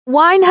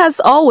Wine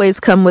has always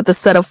come with a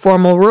set of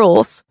formal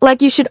rules,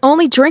 like you should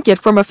only drink it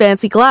from a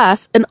fancy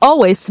glass and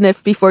always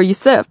sniff before you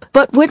sip.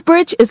 But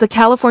Woodbridge is a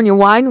California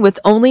wine with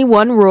only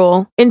one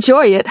rule.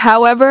 Enjoy it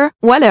however,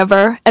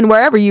 whenever, and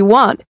wherever you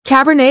want.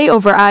 Cabernet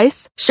over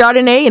ice,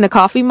 Chardonnay in a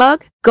coffee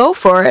mug. Go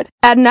for it.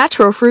 Add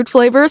natural fruit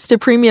flavors to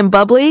premium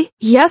bubbly.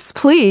 Yes,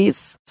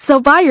 please. So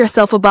buy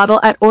yourself a bottle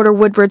at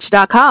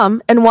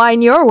orderwoodbridge.com and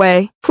wine your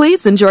way.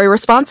 Please enjoy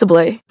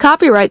responsibly.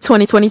 Copyright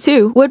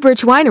 2022,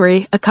 Woodbridge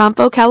Winery,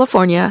 Acampo,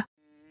 California.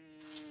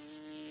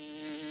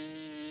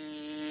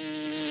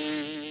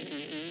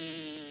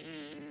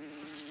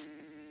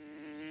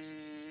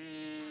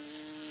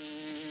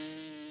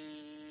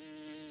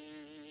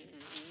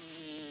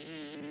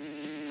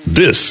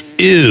 This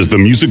is the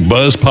Music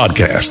Buzzz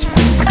Podcast.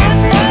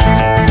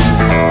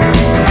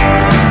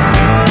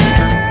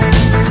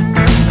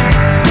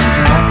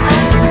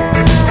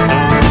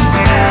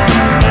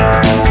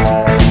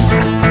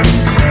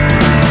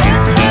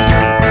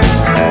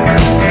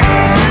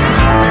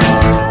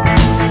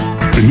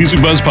 The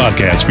Music Buzzz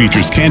Podcast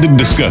features candid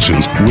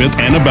discussions with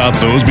and about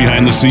those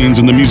behind the scenes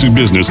in the music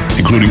business,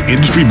 including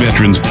industry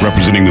veterans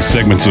representing the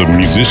segments of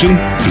musician,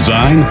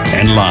 design,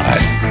 and live.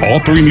 All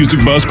three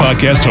Music Buzzz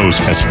Podcast hosts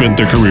have spent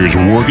their careers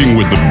working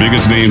with the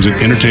biggest names in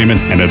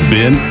entertainment and have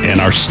been and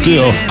are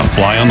still a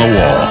fly on the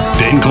wall.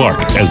 Dane Clark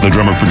as the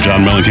drummer for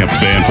John Mellencamp's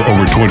band for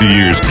over 20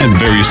 years and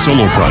various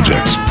solo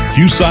projects.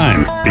 Hugh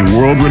Syme, a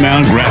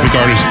world-renowned graphic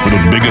artist for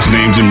the biggest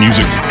names in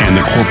music and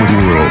the corporate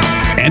world.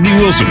 Andy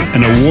Wilson,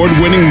 an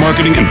award-winning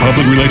marketing and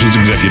public relations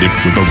executive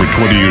with over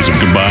 20 years of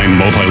combined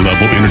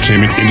multi-level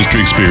entertainment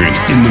industry experience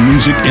in the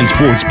music and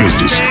sports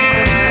business.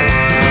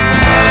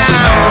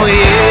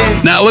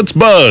 Now let's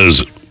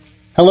buzz.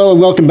 Hello and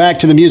welcome back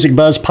to the Music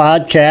Buzzz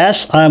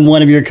Podcast. I'm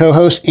one of your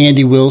co-hosts,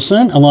 Andy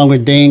Wilson, along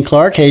with Dane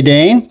Clark. Hey,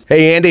 Dane.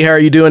 Hey, Andy. How are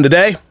you doing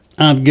today?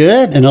 I'm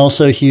good. And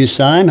also Hugh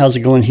Syme. How's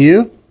it going,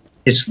 Hugh?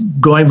 It's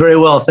going very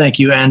well. Thank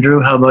you,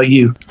 Andrew. How about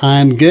you?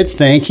 I'm good.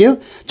 Thank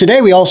you.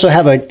 Today we also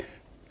have a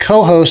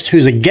co-host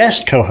who's a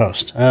guest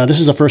co-host. This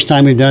is the first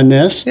time we've done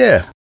this.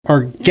 Yeah.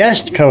 Our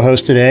guest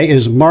co-host today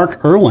is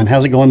Mark Irwin.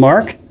 How's it going,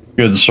 Mark?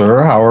 Good,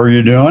 sir. How are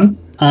you doing?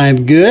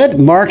 I'm good.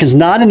 Mark is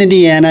not in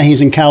Indiana.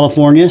 He's in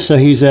California, so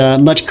he's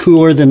much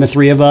cooler than the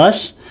three of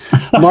us.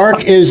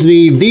 Mark is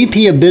the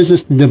VP of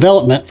Business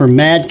Development for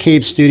Mad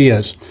Cave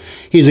Studios.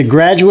 He's a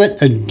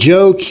graduate of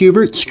Joe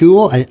Kubert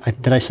School.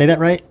 Did I say that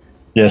right?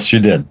 Yes, you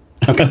did.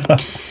 Okay.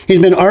 He's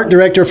been art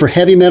director for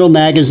Heavy Metal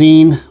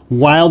Magazine,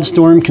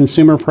 Wildstorm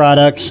Consumer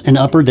Products, and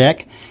Upper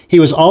Deck. He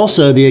was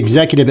also the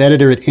executive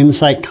editor at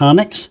Insight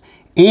Comics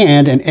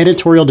and an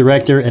editorial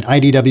director at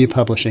IDW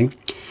Publishing.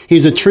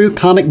 He's a true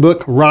comic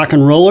book rock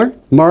and roller.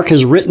 Mark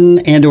has written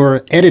and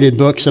or edited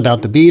books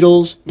about the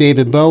Beatles,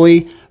 David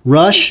Bowie,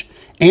 Rush,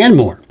 and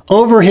more.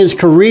 Over his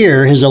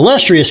career, his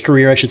illustrious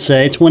career, I should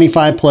say,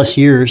 25 plus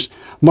years,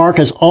 Mark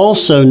is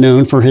also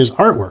known for his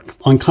artwork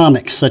on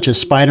comics such as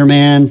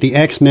Spider-Man, the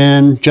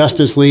X-Men,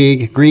 Justice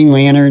League, Green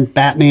Lantern,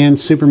 Batman,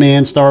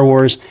 Superman, Star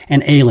Wars,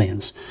 and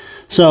Aliens.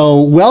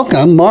 So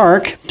welcome,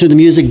 Mark, to the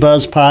Music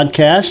Buzzz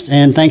Podcast,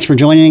 and thanks for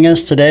joining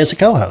us today as a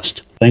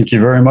co-host. Thank you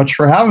very much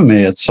for having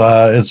me. It's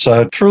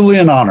truly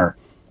an honor.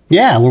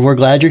 Yeah, well, we're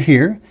glad you're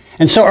here.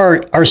 And so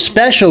our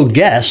special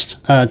guest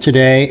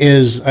today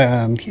is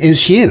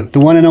Hugh, the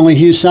one and only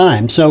Hugh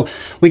Syme. So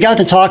we talked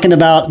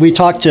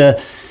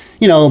to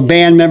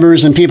band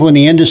members and people in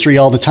the industry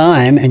all the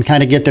time and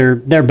kind of get their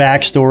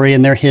backstory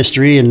and their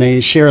history, and they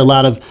share a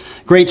lot of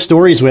great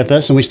stories with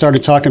us. And we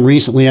started talking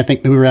recently, I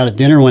think we were out at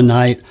dinner one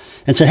night,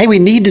 and said, hey, we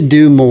need to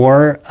do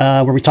more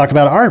where we talk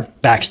about our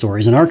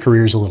backstories and our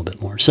careers a little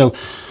bit more. So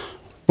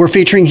we're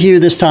featuring Hugh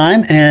this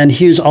time, and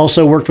Hugh's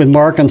also worked with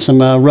Mark on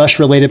some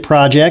Rush-related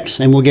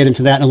projects, and we'll get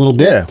into that in a little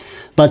bit. Yeah.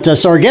 But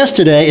so our guest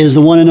today is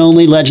the one and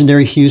only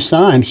legendary Hugh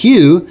Syme.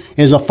 Hugh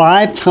is a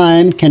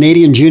 5-time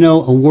Canadian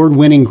Juno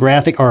Award-winning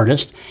graphic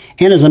artist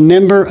and is a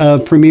member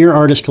of Premier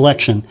Artist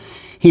Collection.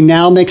 He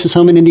now makes his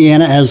home in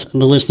Indiana, as the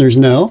listeners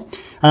know.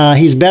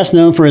 He's best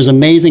known for his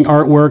amazing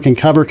artwork and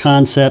cover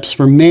concepts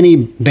for many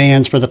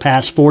bands for the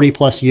past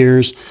 40-plus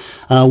years.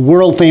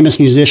 World-famous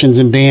musicians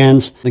and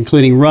bands,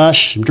 including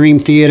Rush, Dream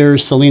Theater,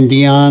 Celine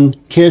Dion,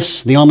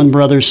 Kiss, the Allman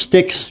Brothers,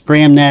 Styx,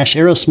 Graham Nash,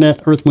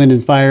 Aerosmith, Earth,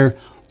 Wind & Fire,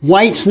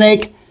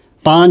 Whitesnake,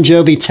 Bon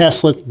Jovi,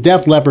 Tesla,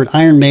 Def Leppard,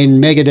 Iron Maiden,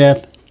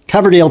 Megadeth,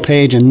 Coverdale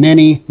Page, and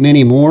many,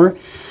 many more.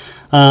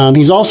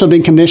 He's also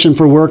been commissioned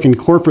for work in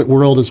corporate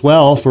world as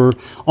well for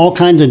all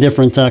kinds of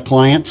different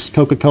clients,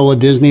 Coca-Cola,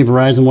 Disney,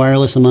 Verizon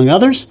Wireless, among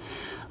others.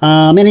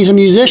 And he's a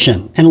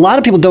musician. And a lot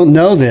of people don't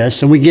know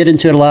this, and we get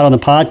into it a lot on the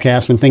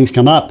podcast when things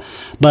come up.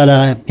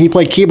 But he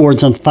played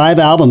keyboards on 5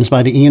 albums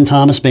by the Ian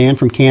Thomas Band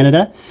from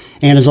Canada,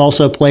 and has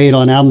also played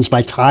on albums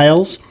by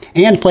Tiles,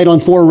 and played on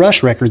 4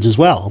 Rush records as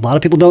well. A lot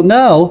of people don't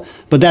know,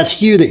 but that's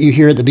Hugh that you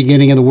hear at the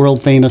beginning of the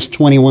world-famous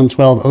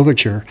 2112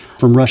 Overture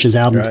from Rush's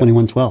album, right.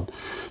 2112.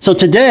 So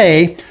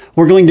today,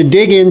 we're going to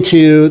dig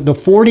into the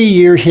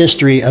 40-year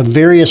history of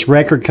various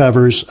record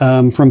covers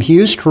from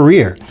Hugh's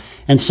career.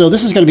 And so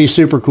this is going to be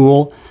super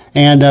cool.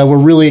 And we're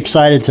really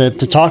excited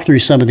to talk through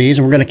some of these.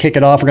 And we're going to kick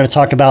it off. We're going to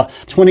talk about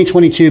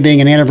 2022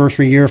 being an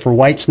anniversary year for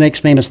Whitesnake's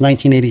famous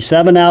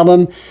 1987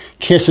 album,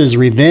 Kiss's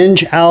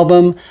Revenge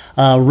album,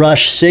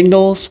 Rush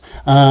Signals,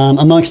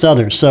 amongst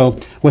others. So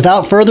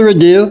without further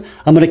ado,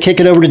 I'm going to kick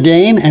it over to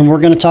Dane, and we're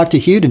going to talk to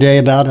Hugh today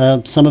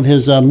about some of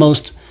his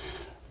most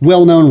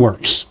well-known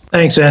works.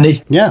 Thanks,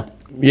 Andy. Yeah.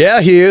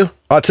 Yeah, Hugh.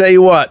 I'll tell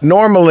you what,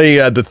 normally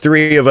the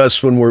three of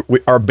us, when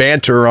our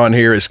banter on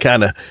here is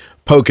kind of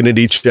poking at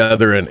each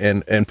other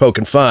and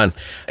poking fun.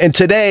 And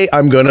today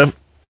I'm going to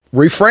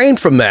refrain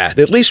from that,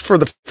 at least for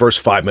the first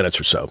 5 minutes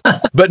or so.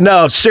 But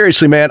no,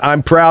 seriously, man,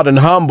 I'm proud and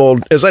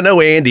humbled, as I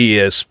know Andy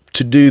is,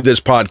 to do this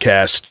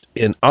podcast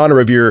in honor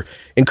of your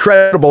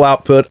incredible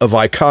output of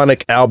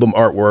iconic album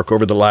artwork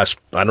over the last,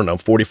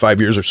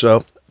 45 years or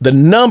so. The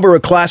number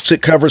of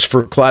classic covers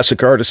for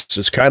classic artists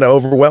is kind of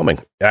overwhelming,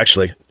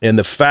 actually. And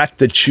the fact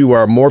that you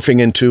are morphing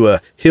into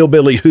a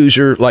hillbilly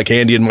Hoosier like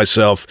Andy and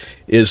myself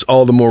is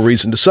all the more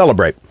reason to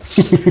celebrate.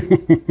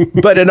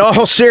 But in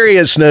all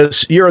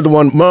seriousness, you're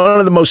one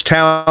of the most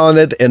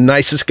talented and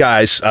nicest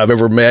guys I've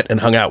ever met and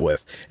hung out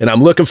with. And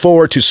I'm looking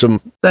forward to some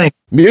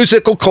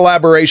musical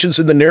collaborations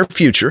in the near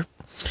future.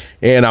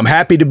 And I'm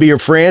happy to be your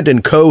friend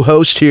and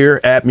co-host here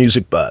at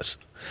Music Buzz.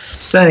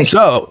 Thanks.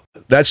 So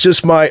that's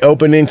just my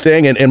opening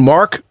thing. And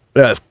Mark,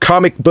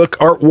 comic book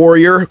art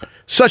warrior,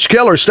 such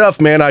killer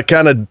stuff, man. I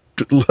kind of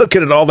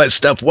looking at all that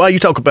stuff. Wow, you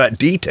talk about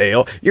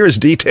detail. You're as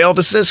detailed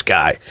as this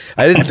guy.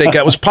 I didn't think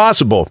that was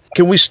possible.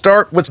 Can we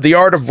start with the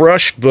Art of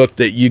Rush book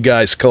that you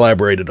guys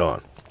collaborated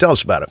on? Tell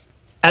us about it.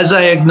 As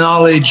I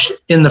acknowledge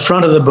in the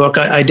front of the book,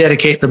 I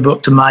dedicate the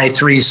book to my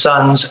three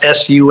sons,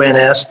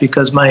 SUNS,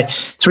 because my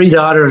three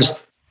daughters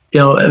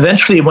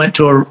eventually went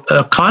to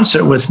a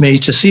concert with me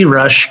to see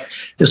Rush.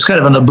 It's kind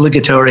of an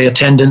obligatory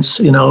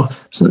attendance,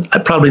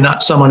 probably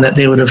not someone that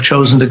they would have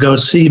chosen to go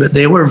see, but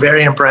they were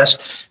very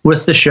impressed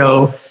with the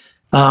show.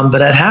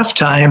 But at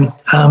halftime,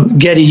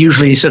 Geddy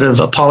usually sort of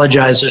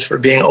apologizes for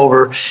being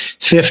over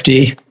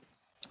 50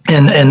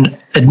 and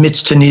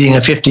admits to needing a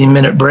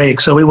 15-minute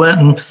break. So we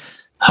went and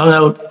hung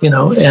out,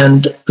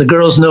 and the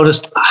girls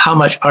noticed how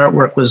much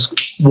artwork was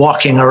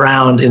walking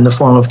around in the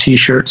form of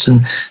T-shirts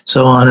and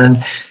so on.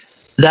 And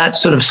that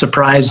sort of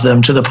surprised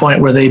them to the point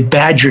where they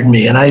badgered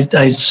me. And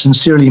I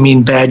sincerely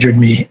mean badgered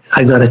me.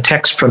 I got a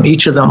text from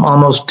each of them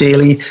almost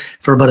daily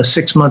for about a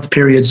 6-month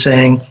period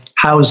saying,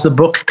 how's the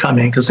book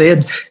coming? Because they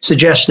had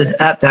suggested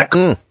at that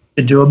to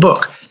do a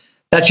book.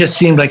 That just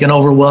seemed like an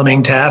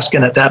overwhelming task.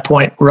 And at that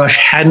point, Rush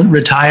hadn't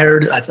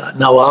retired. I thought,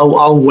 no,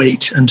 I'll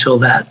wait until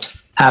that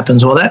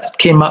happens. Well, that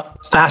came up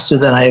faster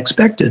than I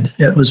expected.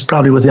 It was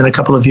probably within a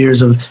couple of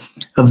years of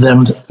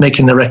them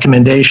making the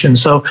recommendation.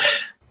 So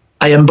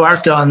I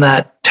embarked on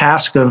that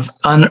task of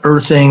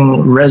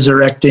unearthing,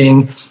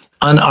 resurrecting,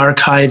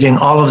 unarchiving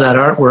all of that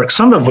artwork,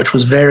 some of which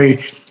was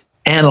very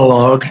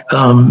analog,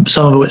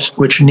 some of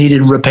which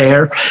needed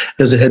repair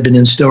because it had been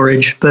in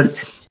storage. But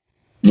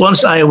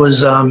once I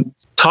was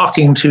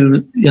talking to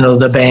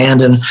the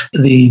band and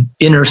the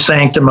inner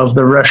sanctum of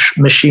the Rush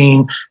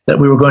machine that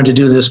we were going to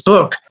do this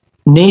book,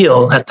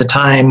 Neil at the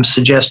time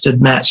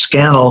suggested Matt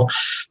Scannell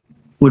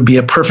would be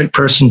a perfect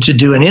person to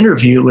do an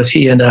interview with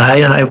he and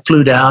I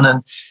flew down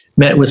and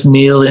met with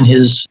Neil in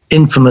his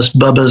infamous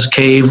Bubba's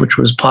Cave, which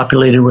was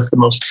populated with the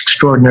most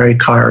extraordinary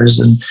cars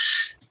and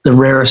the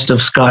rarest of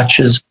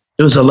scotches.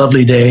 It was a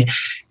lovely day.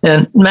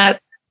 And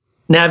Matt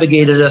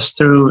navigated us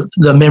through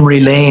the memory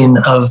lane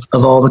of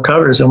all the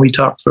covers. And we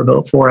talked for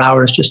about 4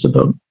 hours just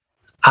about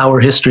our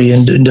history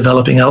in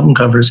developing album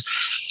covers.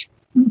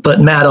 But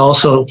Matt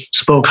also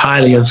spoke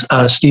highly of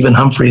Stephen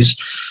Humphries.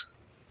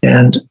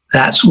 And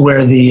that's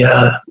where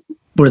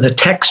the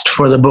text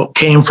for the book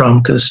came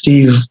from, because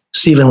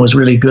Stephen was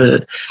really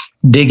good at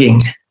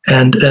digging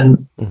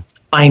and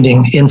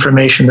finding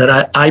information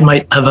that I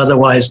might have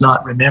otherwise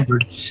not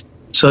remembered.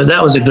 So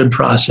that was a good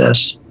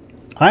process.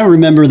 I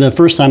remember the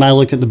first time I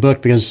looked at the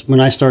book, because when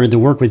I started to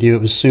work with you,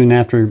 it was soon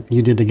after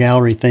you did the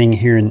gallery thing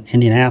here in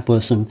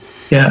Indianapolis. And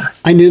yeah,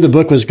 I knew the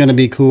book was going to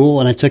be cool,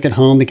 and I took it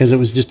home because it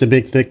was just a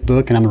big, thick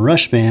book, and I'm a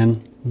Rush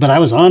fan. But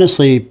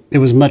it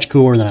was much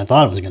cooler than I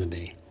thought it was going to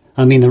be.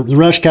 I mean, the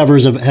Rush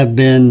covers have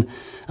been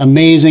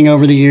amazing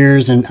over the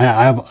years, and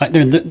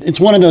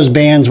it's one of those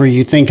bands where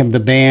you think of the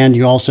band,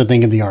 you also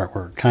think of the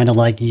artwork, kind of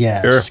like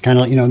Yes, kind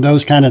of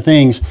those kind of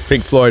things.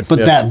 Pink Floyd. But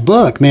that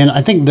book, man,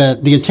 I think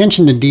the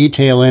attention to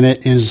detail in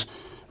it is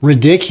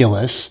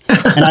ridiculous.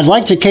 And I'd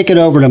like to kick it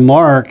over to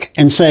Mark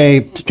and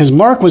say, because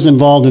Mark was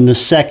involved in the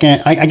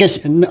second, I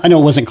guess, I know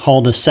it wasn't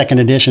called the second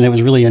edition, it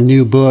was really a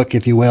new book,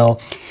 if you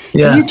will.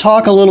 Yeah. Can you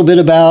talk a little bit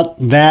about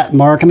that,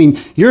 Mark? I mean,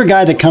 you're a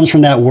guy that comes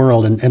from that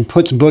world and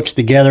puts books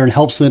together and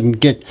helps them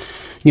get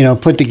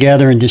put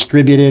together and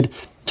distributed.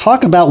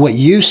 Talk about what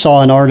you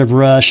saw in Art of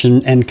Rush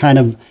and kind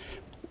of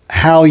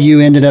how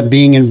you ended up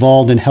being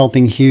involved in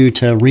helping Hugh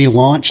to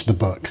relaunch the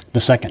book the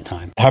second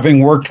time. Having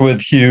worked with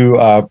Hugh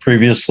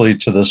previously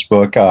to this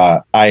book,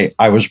 I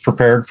was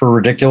prepared for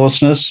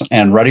ridiculousness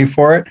and ready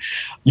for it.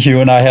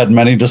 Hugh and I had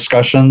many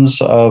discussions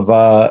of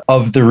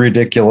the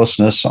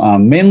ridiculousness,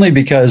 mainly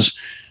because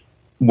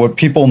what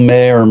people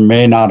may or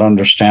may not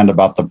understand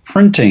about the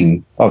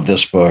printing of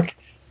this book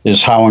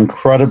is how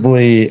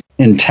incredibly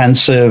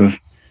intensive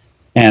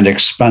and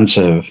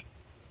expensive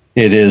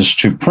it is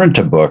to print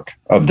a book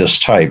of this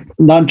type,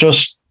 not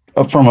just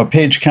from a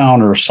page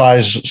count or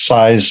size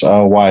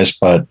wise,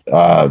 but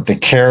the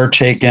care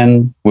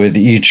taken with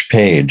each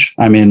page.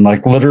 I mean,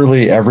 like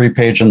literally every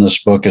page in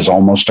this book is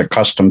almost a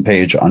custom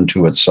page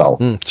unto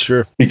itself.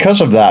 Sure. Because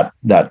of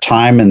that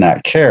time and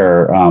that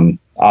care,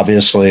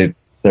 obviously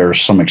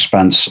there's some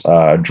expense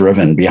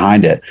driven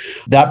behind it.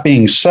 That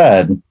being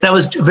said, that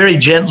was very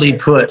gently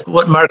put.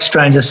 What Mark's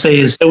trying to say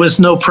is there was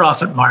no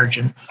profit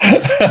margin.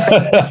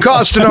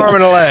 Cost an arm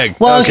and a leg.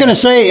 Well, I was going to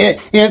say,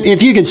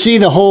 if you could see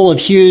the whole of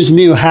Hugh's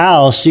new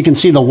house, you can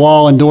see the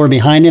wall and door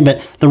behind him,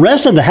 but the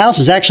rest of the house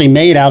is actually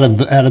made out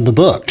of the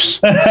books.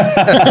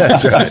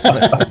 That's right.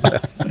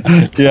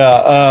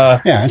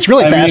 Yeah. Yeah, it's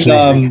really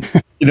fascinating.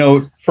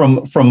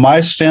 From my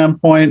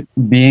standpoint,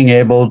 being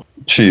able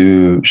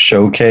to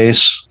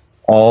showcase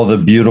all the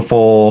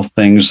beautiful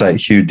things that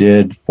Hugh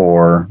did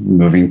for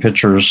Moving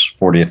Pictures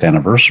 40th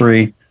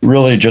anniversary,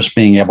 really just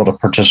being able to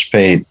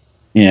participate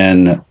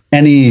in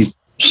any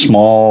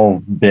small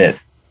bit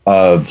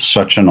of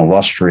such an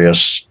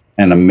illustrious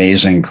and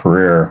amazing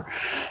career,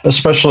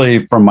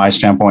 especially from my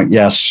standpoint.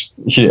 Yes,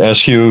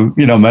 as Hugh,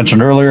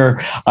 mentioned earlier,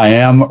 I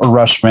am a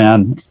Rush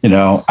fan.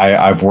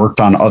 I've worked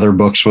on other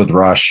books with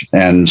Rush,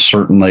 and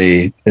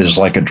certainly is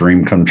like a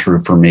dream come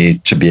true for me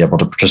to be able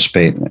to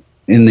participate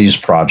in these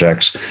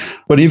projects,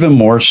 but even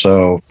more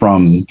so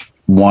from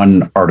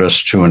one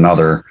artist to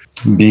another,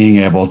 being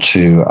able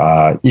to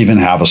even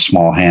have a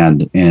small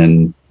hand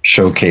in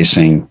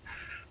showcasing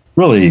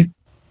really,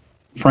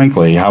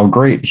 frankly, how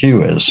great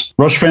Hugh is.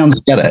 Rush fans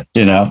get it,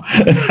 Yeah.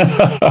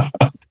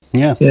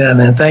 Yeah,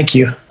 man. Thank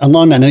you.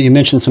 Along that note, you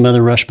mentioned some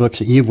other Rush books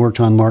that you've worked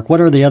on, Mark. What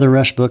are the other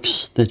Rush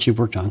books that you've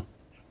worked on?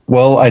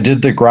 Well, I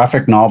did the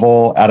graphic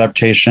novel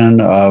adaptation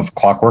of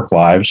Clockwork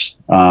Lives,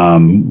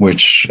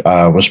 which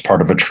was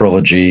part of a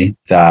trilogy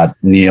that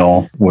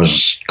Neil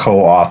was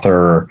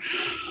co-author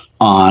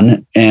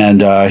on.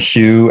 And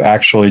Hugh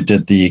actually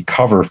did the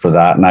cover for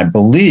that. And I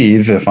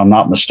believe, if I'm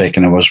not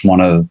mistaken, it was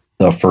one of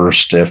the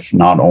first, if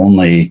not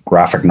only,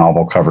 graphic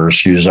novel covers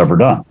Hugh's ever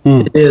done.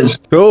 It is.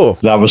 Cool.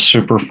 That was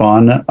super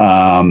fun.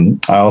 I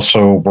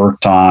also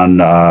worked on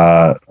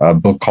a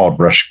book called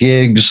Rush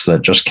Gigs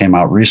that just came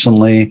out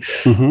recently.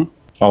 Mm-hmm.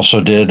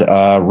 Also did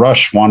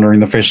Rush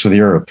Wandering the Face of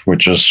the Earth,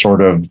 which is sort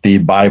of the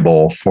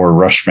Bible for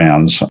Rush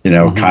fans,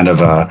 kind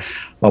of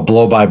a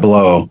blow by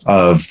blow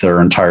of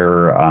their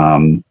entire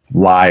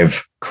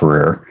live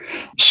career.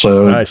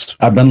 So nice.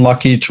 I've been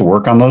lucky to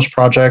work on those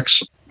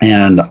projects.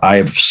 And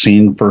I've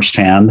seen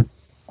firsthand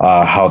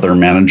how their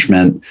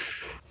management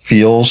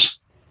feels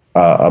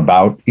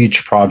about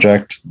each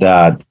project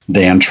that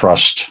they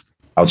entrust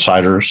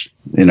outsiders,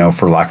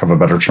 for lack of a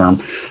better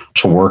term,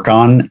 to work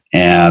on.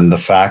 And the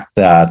fact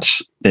that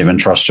they've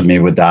entrusted me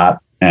with that,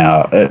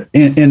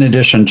 in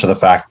addition to the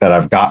fact that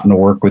I've gotten to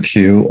work with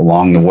Hugh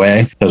along the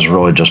way, has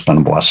really just been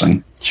a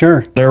blessing.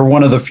 Sure. They're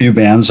one of the few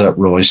bands that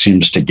really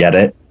seems to get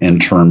it in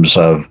terms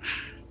of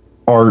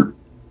art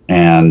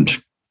and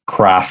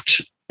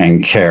craft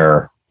and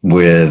care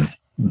with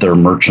their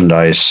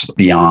merchandise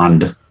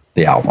beyond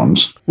the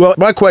albums. Well,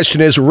 my question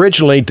is,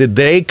 originally, did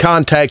they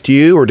contact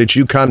you or did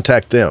you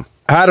contact them?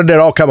 How did it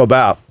all come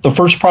about? The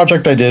first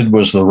project I did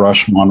was the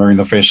Rush Wandering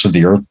the Face of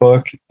the Earth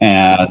book,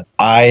 and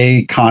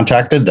I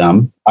contacted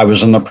them. I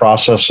was in the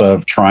process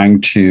of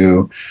trying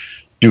to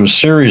do a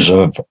series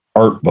of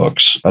art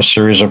books, a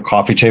series of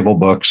coffee table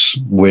books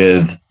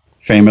with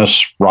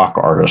famous rock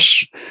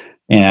artists.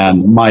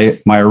 And my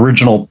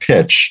original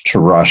pitch to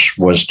Rush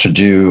was to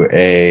do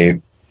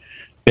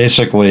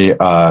basically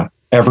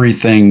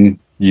everything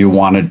you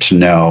wanted to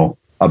know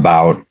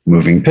about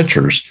moving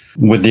pictures,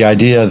 with the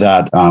idea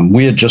that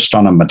we had just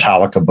done a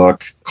Metallica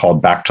book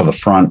called Back to the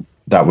Front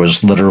that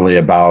was literally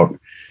about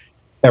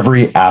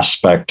every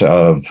aspect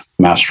of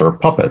Master of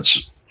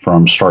Puppets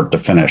from start to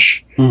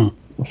finish,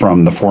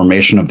 from the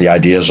formation of the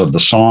ideas of the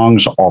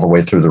songs all the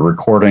way through the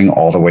recording,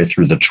 all the way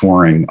through the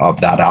touring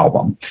of that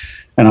album.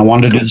 And I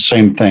wanted to do the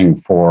same thing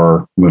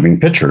for Moving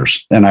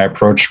Pictures. And I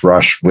approached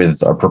Rush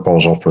with a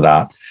proposal for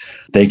that.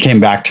 They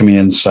came back to me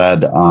and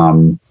said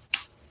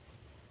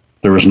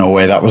there was no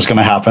way that was going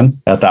to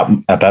happen at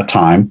that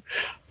time.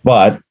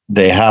 But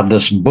they had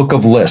this book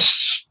of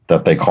lists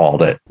that they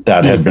called it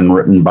that had been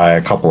written by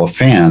a couple of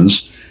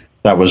fans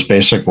that was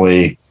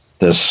basically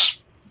this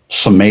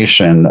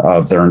summation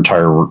of their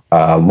entire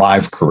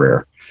live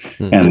career.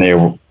 Mm-hmm. And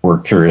they were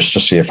curious to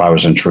see if I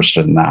was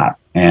interested in that.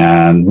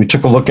 And we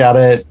took a look at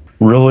it,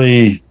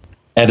 really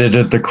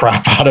edited the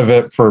crap out of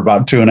it for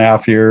about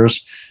 2.5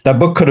 years. That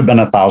book could have been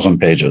 1,000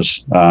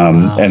 pages,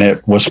 and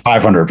it was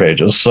 500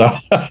 pages. So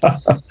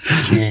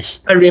I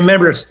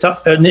remember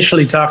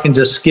initially talking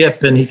to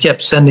Skip, and he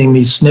kept sending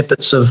me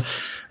snippets of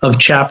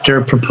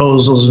chapter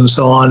proposals and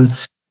so on.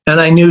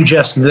 And I knew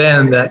just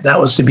then that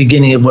was the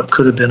beginning of what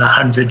could have been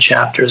 100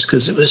 chapters,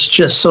 because it was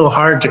just so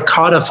hard to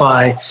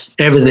codify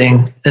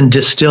everything and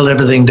distill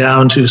everything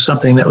down to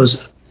something that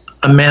was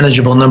a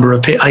manageable number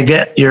of pages. I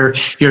get your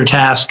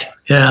task.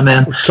 Yeah,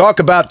 man. Talk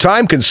about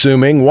time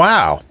consuming.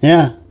 Wow.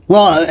 Yeah.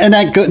 Well, and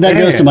that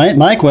goes to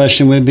my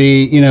question would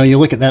be, you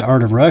look at that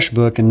Art of Rush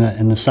book and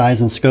the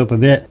size and scope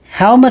of it.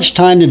 How much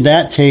time did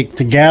that take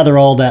to gather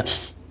all that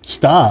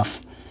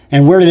stuff?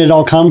 And where did it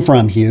all come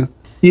from, Hugh?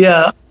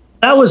 Yeah,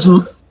 that was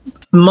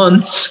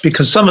months,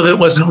 because some of it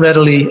wasn't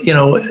readily,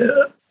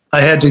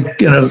 I had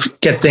to,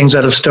 get things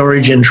out of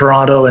storage in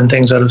Toronto and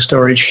things out of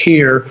storage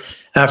here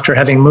after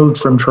having moved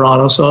from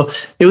Toronto. So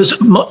it was,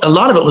 a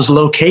lot of it was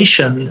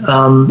location,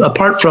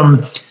 apart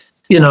from,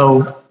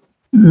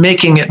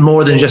 making it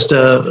more than just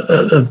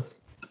a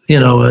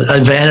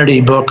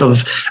vanity book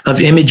of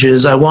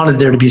images. I wanted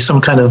there to be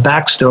some kind of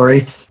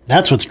backstory.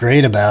 That's what's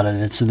great about it.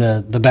 It's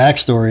the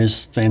backstory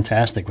is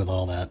fantastic with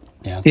all that.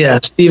 Yeah. Yeah.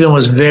 Stephen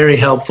was very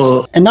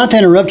helpful. And not to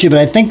interrupt you, but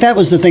I think that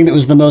was the thing that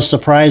was the most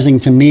surprising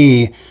to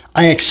me.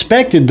 I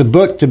expected the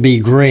book to be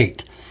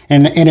great,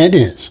 and it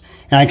is.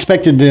 And I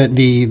expected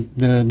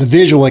the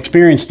visual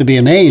experience to be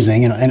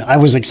amazing, and I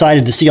was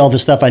excited to see all the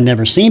stuff I'd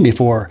never seen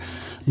before.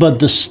 But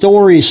the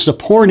stories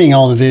supporting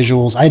all the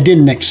visuals, I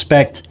didn't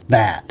expect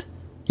that,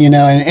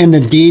 and the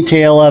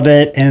detail of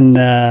it, and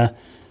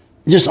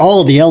just all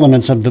of the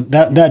elements of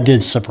that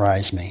did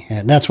surprise me.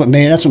 And that's what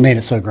made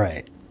it so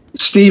great.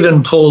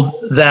 Stephen pulled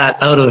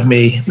that out of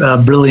me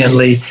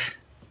brilliantly,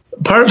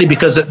 partly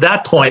because at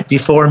that point,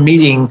 before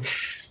meeting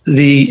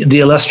the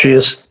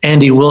illustrious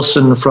Andy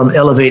Wilson from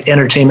Elevate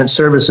Entertainment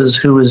Services,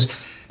 who is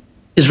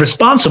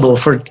responsible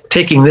for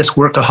taking this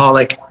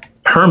workaholic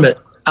hermit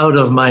out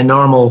of my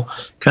normal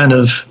kind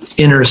of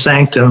inner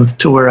sanctum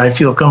to where I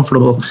feel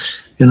comfortable,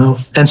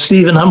 And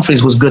Stephen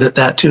Humphries was good at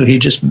that too. He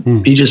just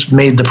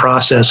made the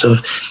process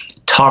of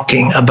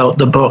talking about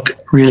the book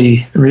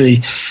really,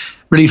 really,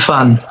 really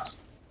fun.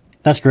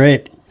 That's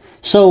great.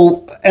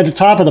 So at the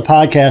top of the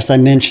podcast, I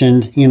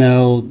mentioned,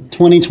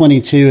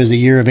 2022 is a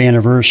year of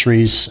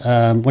anniversaries,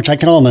 which I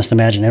can almost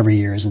imagine every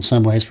year is in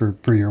some ways for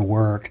your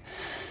work.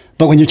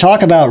 But when you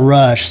talk about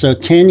Rush, so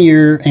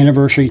 10-year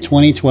anniversary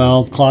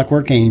 2012,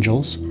 Clockwork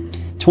Angels,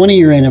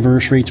 20-year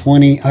anniversary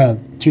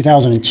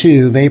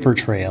 2002, Vapor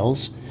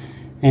Trails,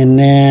 and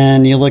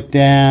then you look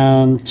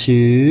down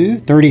to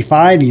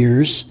 35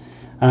 years,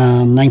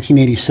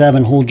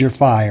 1987, Hold Your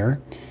Fire,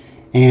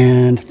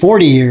 and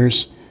 40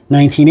 years,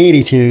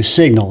 1982,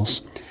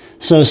 Signals.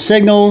 So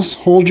Signals,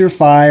 Hold Your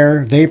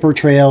Fire, Vapor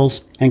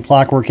Trails, and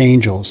Clockwork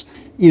Angels.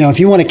 If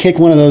you want to kick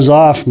one of those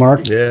off,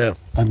 Mark, yeah,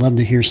 I'd love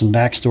to hear some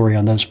backstory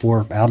on those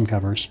 4 album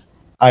covers.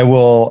 I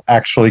will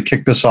actually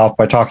kick this off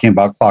by talking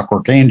about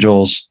Clockwork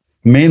Angels,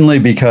 mainly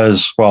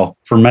because, well,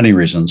 for many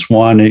reasons.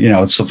 One,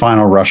 it's the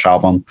final Rush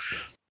album.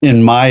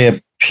 In my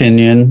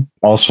opinion,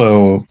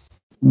 also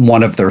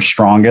one of their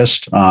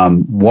strongest.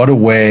 What a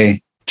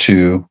way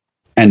to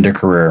end a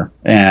career.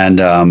 And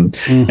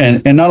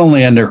not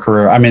only end their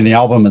career, I mean, the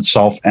album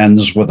itself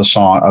ends with a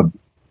song,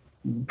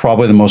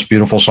 probably the most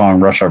beautiful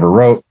song Rush ever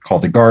wrote,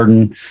 called The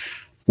Garden,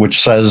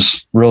 which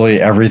says really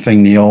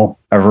everything Neil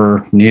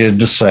ever needed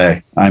to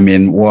say. I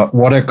mean,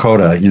 what a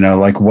coda,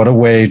 what a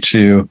way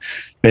to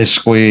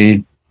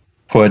basically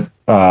put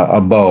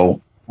a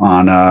bow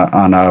on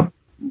a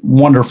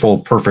wonderful,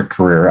 perfect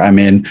career. I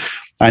mean,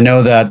 I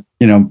know that,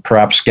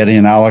 perhaps Geddy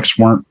and Alex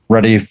weren't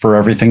ready for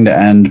everything to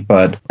end,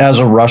 but as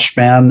a Rush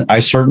fan, I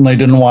certainly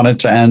didn't want it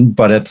to end.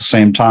 But at the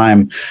same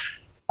time,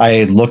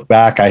 I look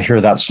back, I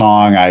hear that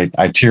song, I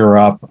tear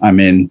up. I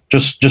mean,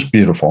 just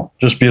beautiful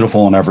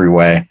in every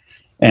way.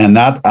 And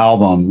that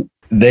album,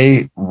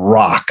 they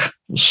rock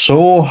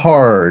so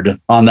hard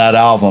on that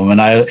album.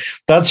 And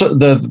that's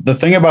the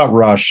thing about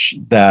Rush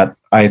that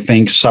I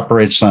think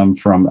separates them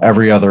from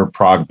every other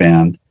prog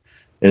band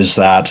is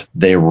that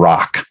they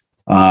rock.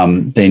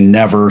 They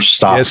never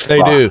stop. Yes,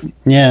 they do.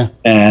 Yeah.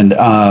 And,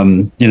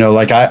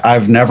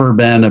 I've never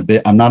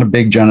been I'm not a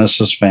big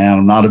Genesis fan.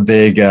 I'm not a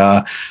big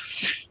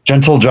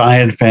Gentle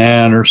Giant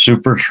fan or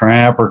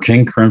Supertramp or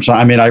King Crimson.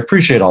 I mean, I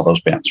appreciate all those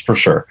bands for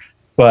sure.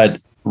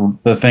 But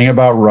the thing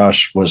about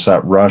Rush was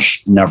that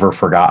Rush never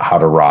forgot how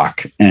to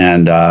rock.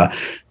 And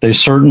they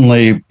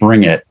certainly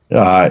bring it.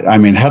 I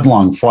mean,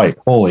 Headlong Flight,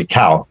 holy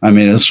cow. I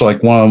mean, it's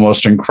like one of the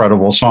most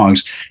incredible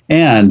songs.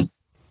 And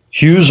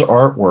Hugh's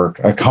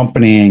artwork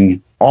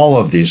accompanying all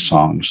of these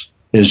songs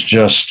is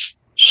just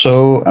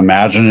so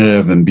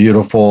imaginative and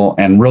beautiful,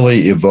 and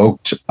really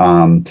evoked,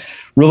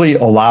 really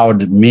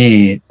allowed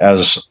me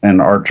as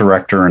an art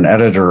director and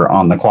editor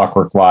on the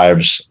Clockwork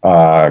Lives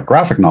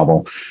graphic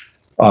novel,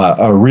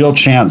 a real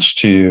chance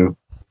to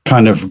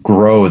kind of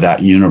grow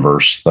that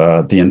universe,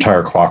 the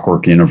entire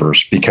Clockwork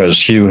universe, because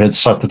Hugh had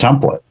set the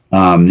template.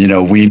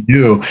 We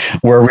knew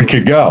where we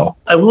could go.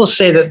 I will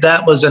say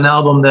that was an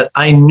album that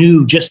I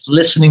knew just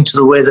listening to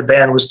the way the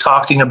band was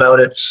talking about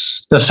it.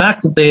 The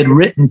fact that they had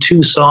written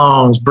 2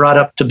 songs, Brought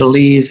Up to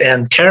Believe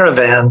and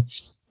Caravan,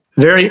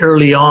 very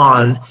early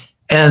on,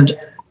 and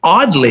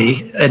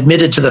oddly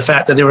admitted to the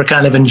fact that they were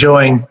kind of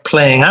enjoying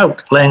playing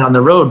on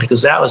the road,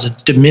 because that was a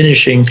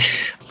diminishing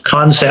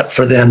concept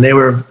for them. They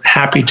were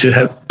happy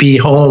to be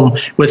home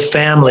with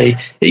family.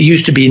 It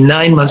used to be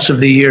 9 months of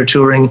the year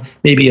touring,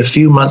 maybe a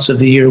few months of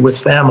the year with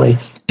family.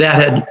 That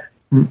had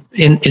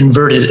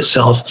inverted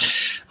itself.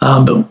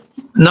 But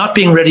not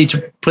being ready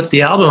to put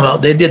the album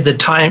out, they did the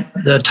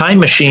Time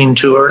Machine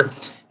tour,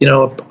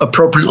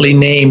 appropriately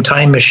named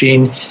Time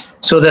Machine,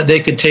 so that they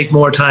could take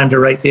more time to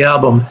write the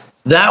album.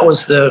 That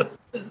was the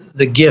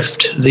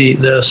gift,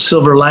 the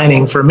silver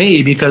lining for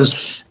me,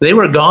 because they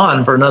were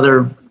gone for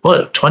another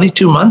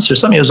 22 months or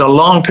something. It was a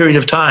long period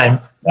of time.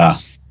 Yeah.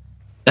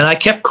 And I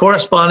kept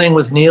corresponding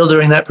with Neil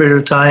during that period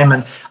of time,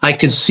 and I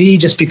could see,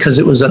 just because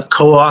it was a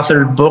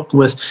co-authored book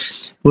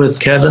with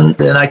Kevin,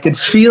 and I could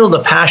feel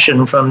the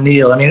passion from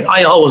Neil. I mean,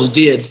 I always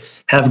did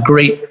have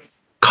great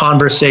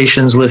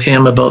conversations with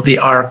him about the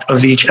arc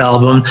of each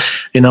album,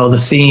 the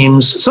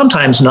themes.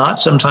 Sometimes not.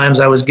 Sometimes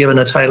I was given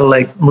a title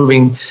like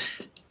Moving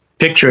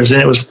Pictures,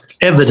 and it was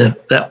evident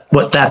that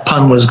what that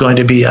pun was going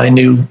to be. I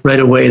knew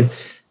right away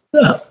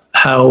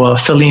how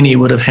Fellini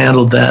would have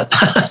handled that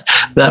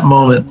that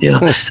moment.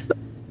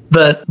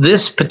 But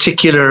this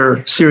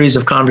particular series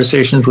of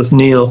conversations with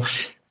Neil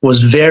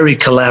was very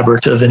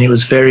collaborative, and he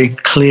was very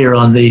clear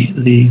on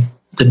the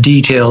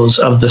details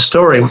of the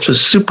story, which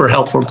was super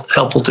helpful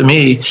to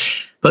me.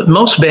 But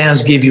most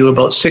bands give you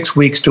about 6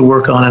 weeks to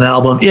work on an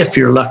album if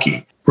you're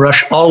lucky.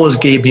 Rush always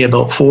gave me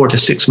about 4 to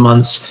 6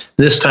 months.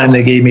 This time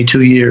they gave me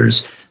 2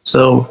 years.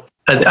 So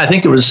I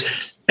think it was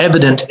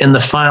evident in the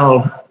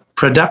final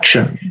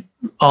production,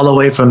 all the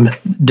way from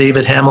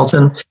David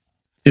Hamilton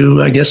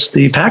to, I guess,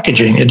 the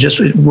packaging.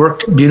 It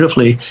worked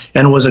beautifully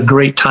and was a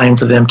great time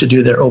for them to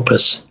do their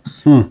opus.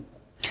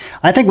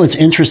 I think what's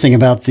interesting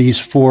about these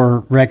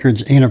 4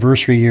 records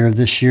anniversary year of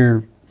this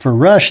year for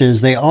Rush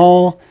is they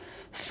all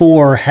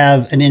 4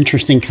 have an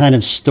interesting kind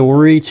of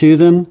story to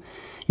them.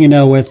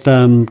 With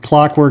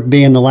Clockwork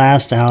being the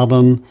last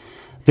album,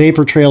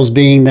 Vapor Trails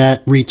being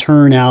that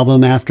return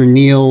album after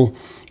Neil,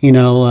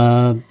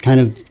 kind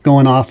of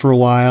going off for a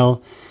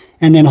while.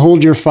 And then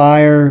Hold Your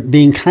Fire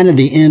being kind of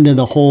the end of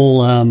the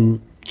whole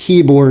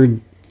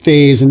keyboard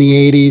phase in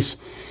the 80s.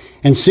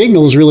 And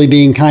Signals really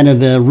being kind of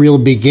the real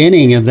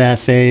beginning of that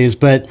phase.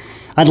 But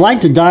I'd like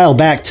to dial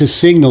back to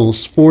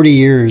Signals, 40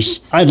 years.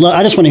 I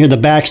just want to hear the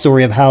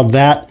backstory of how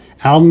that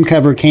album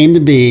cover came to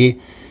be.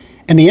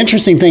 And the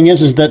interesting thing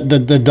is that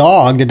the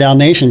dog, the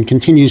Dalmatian,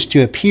 continues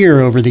to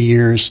appear over the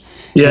years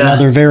in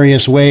other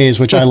various ways,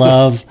 which I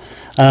love.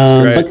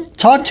 But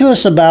talk to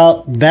us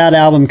about that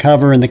album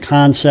cover and the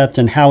concept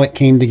and how it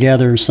came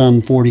together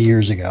some 40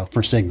 years ago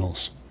for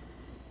Signals.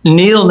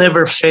 Neil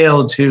never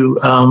failed to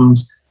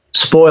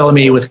spoil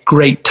me with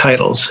great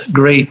titles,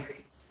 great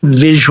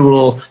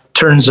visual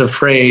turns of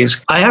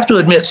phrase. I have to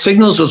admit,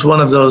 Signals was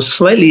one of those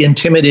slightly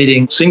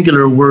intimidating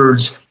singular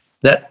words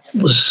that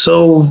was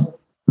so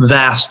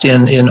vast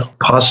in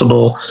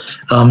possible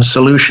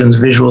solutions,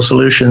 visual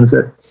solutions,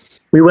 that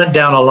we went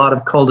down a lot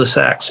of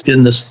cul-de-sacs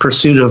in this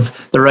pursuit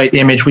of the right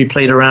image. We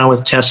played around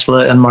with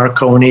Tesla and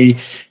Marconi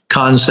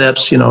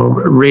concepts,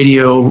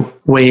 radio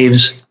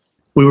waves.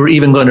 We were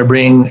even going to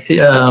bring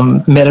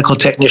medical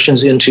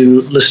technicians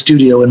into the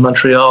studio in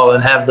Montreal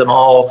and have them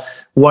all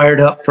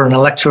wired up for an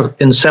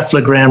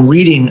electroencephalogram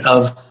reading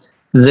of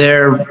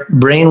their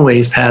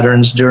brainwave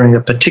patterns during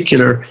a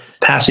particular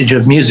passage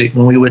of music.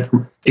 And we would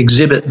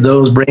exhibit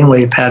those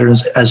brainwave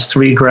patterns as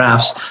 3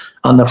 graphs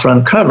on the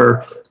front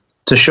cover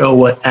to show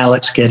what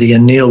Alex Getty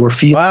and Neil were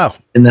feeling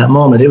in that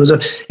moment. It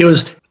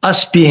was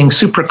us being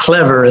super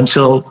clever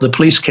until the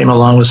police came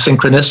along with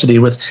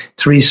Synchronicity with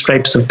 3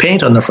 stripes of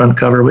paint on the front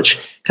cover, which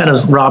kind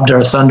of robbed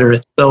our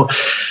thunder. So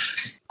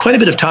quite a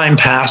bit of time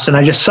passed, and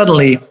I just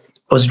suddenly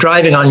was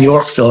driving on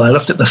Yorkville. I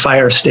looked at the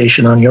fire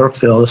station on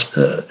Yorkville,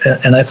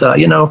 and I thought,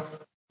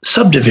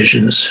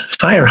 subdivisions,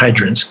 fire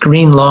hydrants,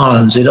 green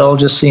lawns, it all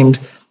just seemed...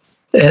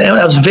 And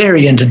I was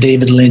very into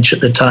David Lynch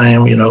at the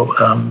time,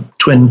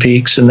 Twin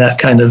Peaks and that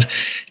kind of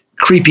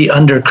creepy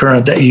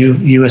undercurrent that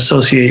you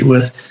associate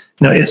with,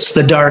 it's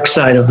the dark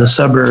side of the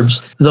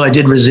suburbs, though I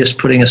did resist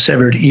putting a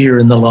severed ear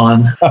in the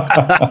lawn.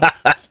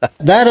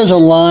 That is a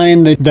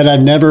line that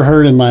I've never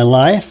heard in my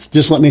life.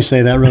 Just let me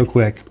say that real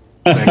quick.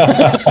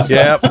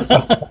 Yep.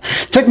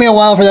 Took me a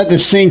while for that to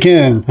sink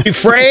in.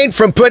 Refrain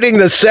from putting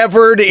the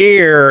severed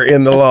ear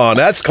in the lawn.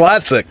 That's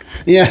classic.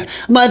 Yeah,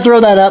 I might throw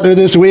that out there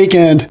this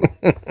weekend.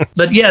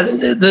 But yeah,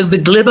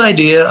 the glib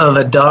idea of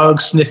a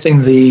dog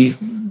sniffing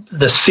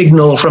the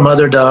signal from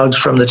other dogs,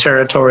 from the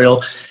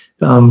territorial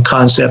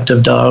concept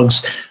of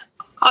dogs,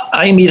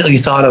 I immediately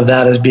thought of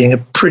that as being a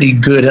pretty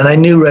good, and I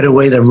knew right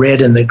away the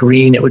red and the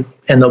green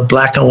and the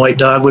black and white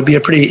dog would be a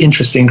pretty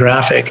interesting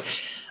graphic.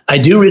 I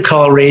do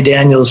recall Ray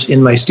Daniels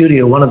in my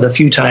studio, one of the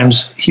few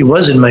times he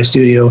was in my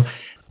studio,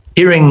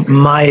 hearing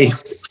my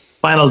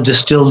final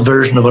distilled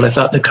version of what I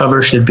thought the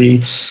cover should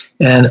be.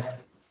 And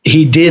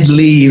he did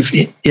leave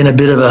in a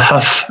bit of a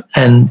huff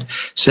and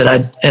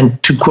said,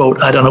 and to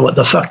quote, "I don't know what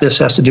the fuck this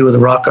has to do with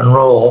rock and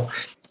roll,"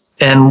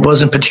 and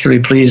wasn't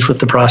particularly pleased with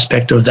the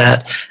prospect of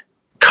that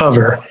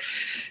cover.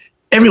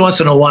 every once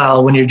in a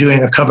while when you're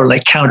doing a cover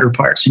like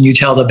Counterparts and you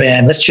tell the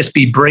band, let's just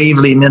be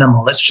bravely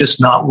minimal. Let's just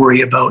not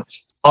worry about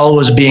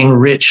always being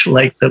rich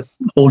like the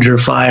Hold Your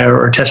Fire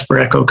or Test for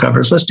Echo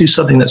covers. Let's do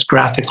something that's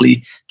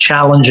graphically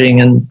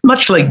challenging, and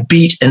much like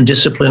Beat and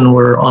Discipline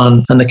were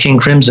on the King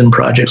Crimson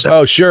projects.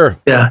 Oh, sure.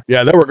 Yeah.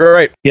 Yeah, they were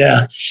great.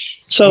 Yeah.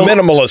 So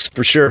minimalist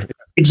for sure.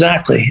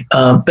 Exactly.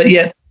 But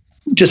yet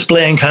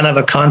displaying kind of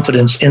a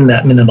confidence in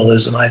that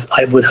minimalism,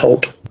 I would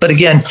hope. But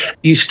again,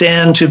 you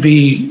stand to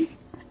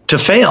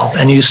fail,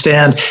 and you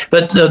stand.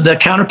 But the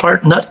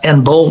Counterpart Nut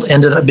and Bolt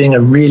ended up being a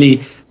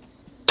really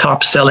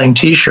top-selling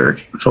T-shirt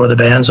for the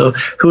band. So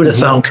who'd have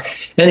thunk?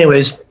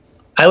 Anyways,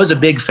 I was a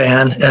big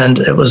fan, and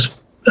I was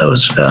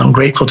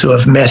grateful to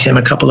have met him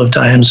a couple of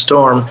times.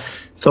 Storm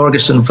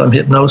Thorgerson from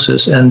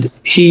Hypnosis, and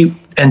he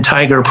and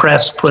Tiger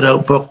Press put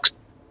out books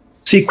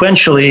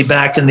sequentially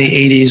back in the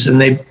 80s,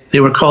 and they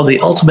were called the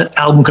Ultimate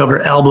Album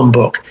Cover Album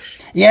Book.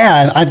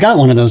 Yeah, I've got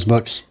one of those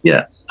books.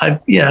 Yeah,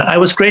 I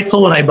was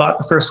grateful when I bought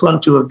the first one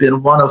to have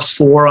been one of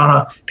 4 on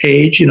a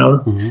page.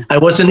 I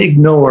wasn't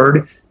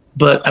ignored,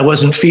 but I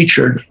wasn't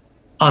featured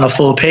on a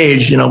full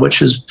page.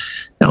 Which is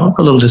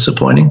a little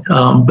disappointing.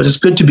 But it's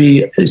good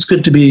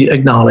to be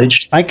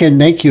acknowledged. I can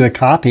make you a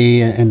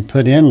copy and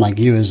put in like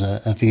you as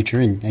a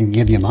feature and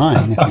give you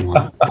mine if you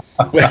want.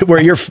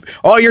 Where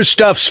all your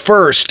stuff's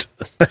first.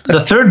 The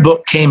third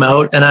book came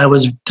out, and I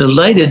was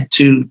delighted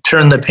to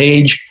turn the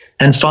page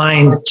and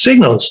find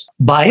Signals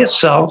by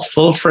itself,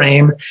 full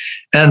frame.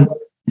 And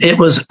it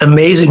was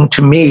amazing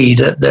to me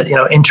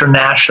that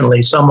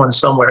internationally someone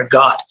somewhere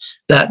got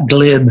that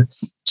glib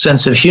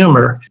sense of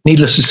humor.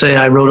 Needless to say,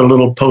 I wrote a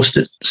little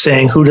post-it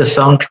saying "Who'da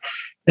thunk"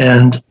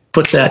 and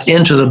put that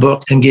into the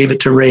book and gave it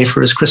to Ray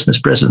for his Christmas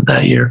present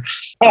that year.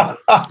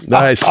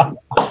 Nice.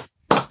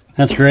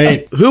 That's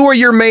great. Who are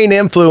your main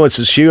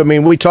influences, Hugh? I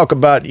mean, we talk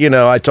about,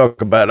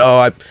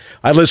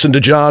 I listened to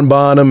John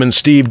Bonham and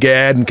Steve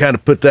Gadd and kind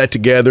of put that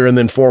together and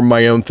then form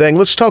my own thing.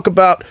 Let's talk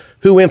about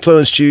who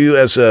influenced you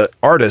as an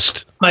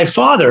artist. My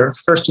father,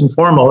 first and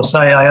foremost,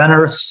 I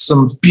unearthed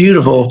some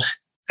beautiful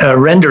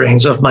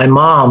renderings of my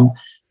mom.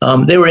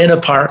 They were in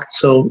a park,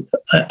 so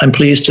I'm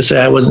pleased to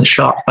say I wasn't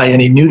shocked by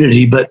any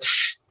nudity, but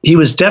he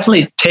was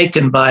definitely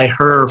taken by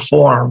her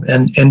form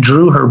and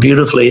drew her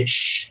beautifully.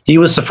 He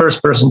was the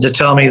first person to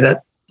tell me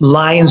that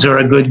lines are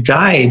a good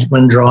guide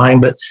when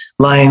drawing, but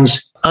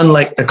lines,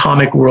 unlike the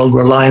comic world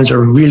where lines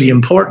are really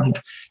important,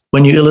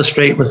 when you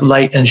illustrate with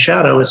light and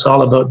shadow, it's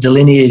all about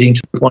delineating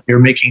to what you're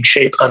making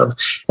shape out of.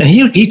 And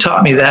he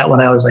taught me that when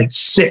I was like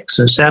 6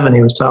 or 7.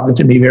 He was talking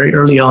to me very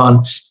early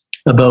on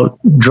about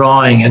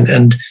drawing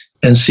and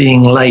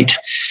seeing light.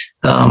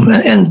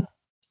 And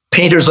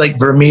painters like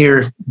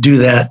Vermeer do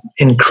that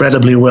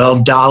incredibly well.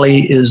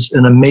 Dali is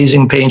an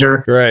amazing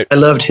painter. Right. I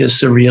loved his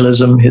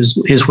surrealism,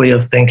 his way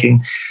of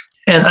thinking.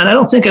 And I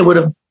don't think I would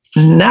have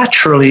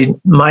naturally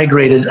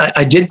migrated.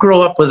 I did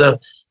grow up with an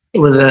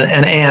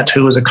aunt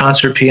who was a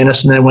concert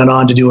pianist and then went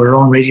on to do her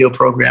own radio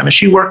program. And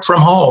she worked from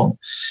home.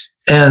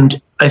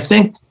 And I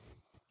think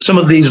some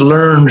of these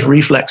learned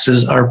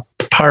reflexes are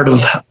part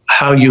of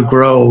how you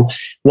grow.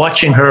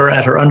 Watching her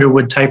at her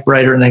Underwood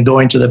typewriter and then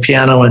going to the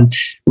piano and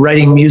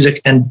writing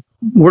music and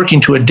working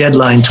to a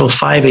deadline till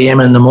 5 a.m.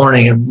 in the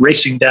morning and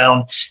racing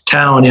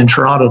downtown in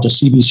Toronto to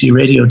CBC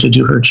Radio to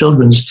do her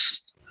children's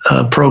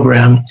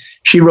program.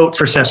 She wrote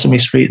for Sesame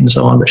Street and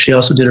so on, but she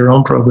also did her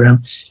own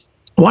program.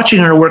 Watching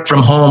her work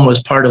from home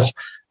was part of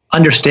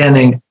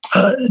understanding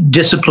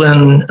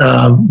discipline,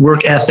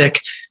 work ethic,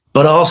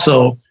 but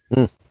also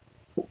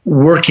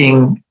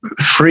working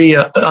free,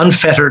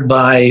 unfettered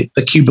by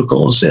the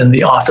cubicles and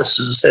the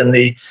offices and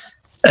the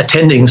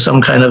attending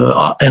some kind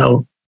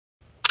of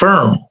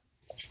firm.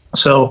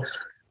 So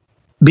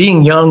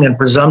being young and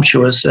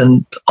presumptuous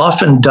and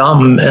often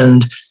dumb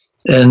and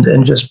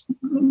just,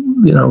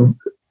 you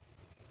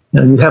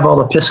have all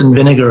the piss and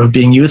vinegar of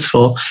being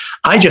youthful.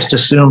 I just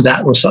assumed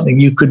that was something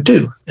you could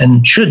do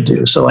and should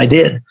do. So I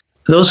did.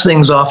 Those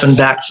things often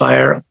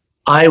backfire.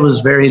 I was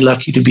very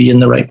lucky to be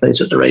in the right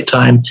place at the right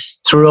time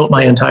throughout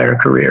my entire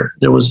career.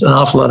 There was an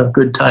awful lot of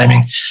good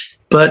timing,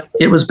 but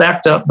it was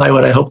backed up by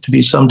what I hope to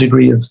be some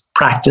degree of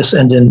practice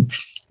and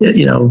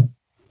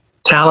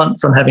talent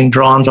from having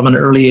drawn from an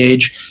early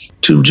age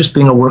to just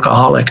being a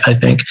workaholic, I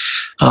think.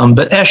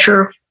 But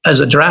Escher, as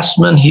a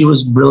draftsman, he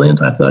was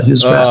brilliant. I thought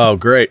his draftsman. Oh,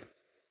 great.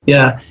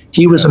 Yeah,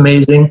 he was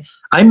amazing.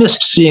 I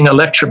missed seeing a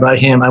lecture by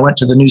him. I went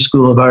to the New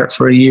School of Art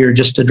for a year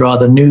just to draw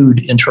the nude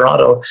in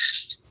Toronto.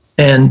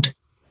 And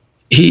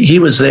he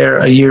was there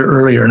a year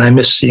earlier, and I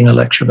missed seeing a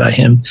lecture by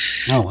him.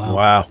 Oh, wow.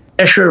 Wow.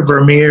 Escher,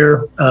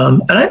 Vermeer,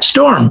 and I'm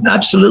Storm,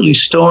 absolutely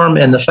Storm,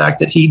 and the fact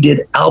that he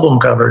did album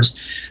covers,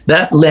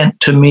 that lent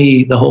to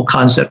me the whole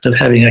concept of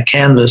having a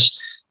canvas.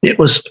 It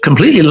was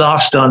completely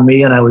lost on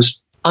me, and I was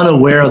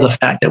unaware of the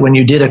fact that when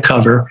you did a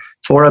cover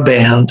for a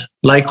band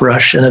like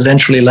Rush and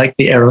eventually like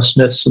the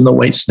Aerosmiths and the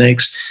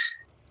Whitesnakes,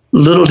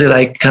 little did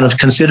I kind of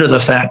consider the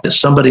fact that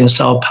somebody in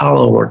Sao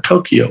Paulo or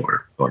Tokyo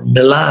or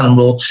Milan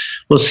will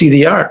see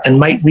the art and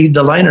might read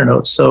the liner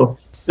notes. So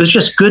it was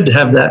just good to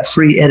have that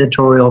free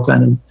editorial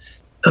kind of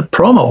a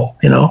promo,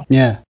 you know?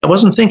 Yeah. I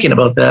wasn't thinking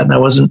about that, and I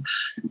wasn't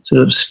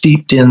sort of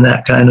steeped in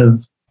that kind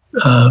of,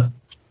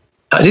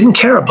 I didn't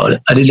care about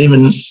it. I didn't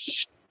even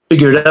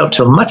figure it out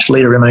till much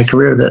later in my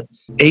career that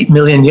 8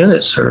 million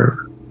units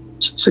or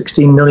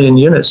 16 million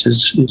units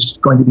is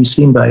going to be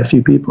seen by a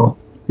few people.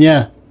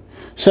 Yeah.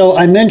 So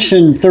I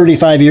mentioned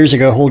 35 years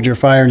ago, Hold Your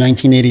Fire,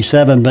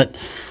 1987, but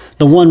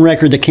the one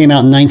record that came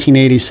out in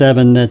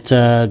 1987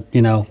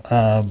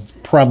 that,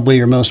 probably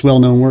your most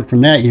well-known work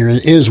from that year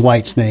is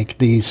Whitesnake,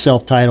 the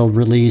self-titled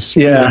release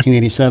from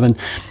 1987.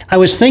 I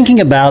was thinking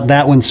about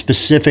that one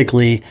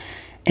specifically,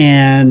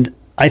 and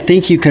I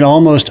think you could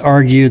almost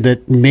argue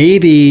that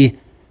maybe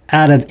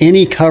out of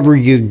any cover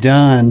you've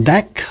done,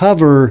 that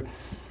cover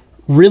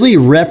really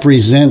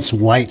represents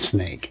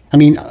Whitesnake. I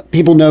mean,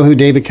 people know who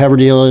David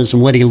Coverdale is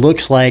and what he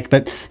looks like,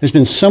 but there's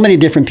been so many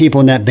different people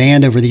in that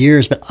band over the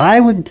years, but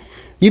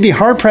you'd be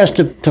hard-pressed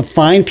to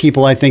find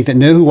people, I think, that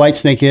know who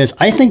Whitesnake is.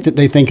 I think that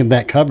they think of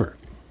that cover.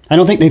 I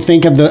don't think they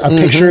think of a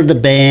picture of the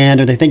band,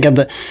 or they think of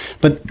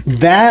but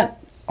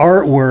that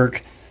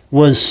artwork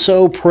was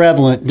so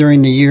prevalent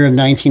during the year of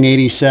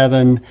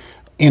 1987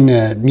 in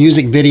the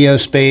music video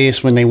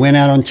space. When they went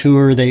out on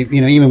tour,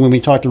 even when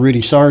we talked to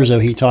Rudy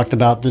Sarzo, he talked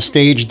about the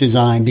stage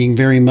design being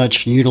very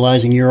much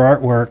utilizing your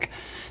artwork,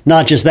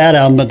 not just that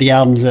album, but the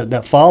albums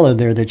that followed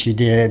there that you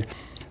did.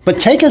 But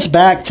take us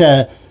back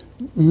to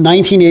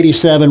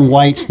 1987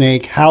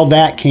 Whitesnake, how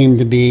that came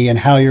to be, and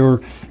how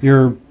your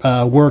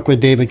work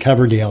with David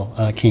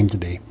Coverdale came to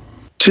be.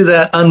 To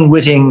that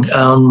unwitting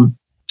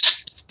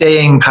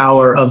staying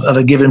power of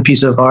a given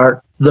piece of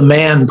art, the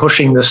man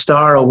pushing the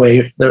star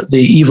away, the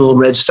evil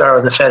red star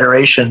of the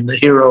Federation, the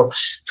hero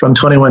from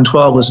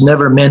 2112, was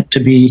never meant to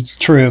be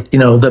true.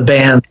 The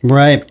band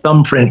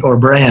thumbprint or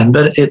brand,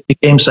 but it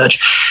became such.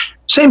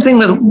 Same thing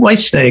with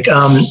Whitesnake.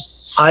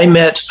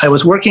 I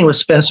was working with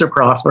Spencer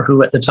Proffer,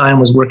 who at the time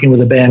was working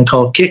with a band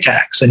called Kick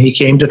Axe, and he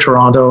came to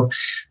Toronto.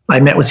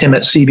 I met with him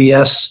at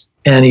CBS,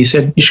 and he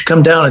said, you should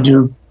come down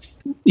and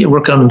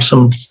work on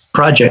some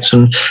projects.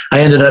 And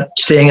I ended up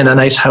staying in a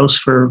nice house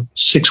for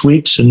 6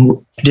 weeks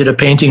and did a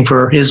painting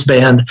for his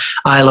band,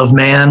 Isle of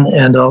Man,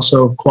 and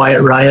also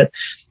Quiet Riot.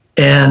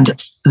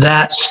 And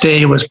that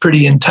stay was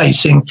pretty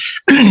enticing,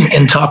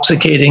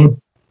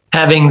 intoxicating,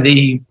 having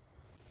the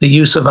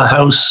use of a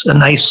house, a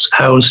nice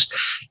house,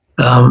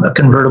 a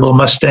convertible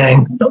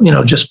Mustang,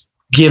 just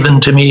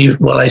given to me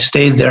while I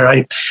stayed there.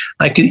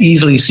 I could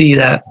easily see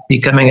that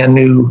becoming a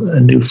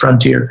new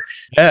frontier.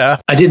 Yeah.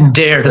 I didn't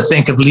dare to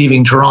think of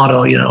leaving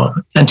Toronto,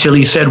 until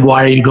he said,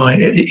 why are you going?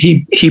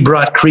 He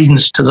brought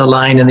credence to the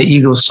line in the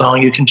Eagles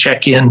song, you can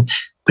check in,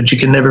 but you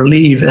can never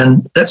leave.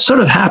 And that sort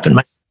of happened.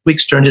 My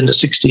weeks turned into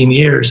 16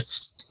 years.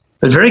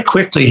 But very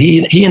quickly,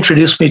 he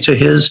introduced me to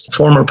his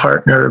former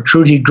partner,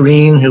 Trudy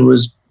Green, who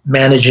was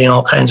managing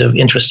all kinds of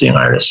interesting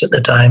artists at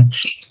the time,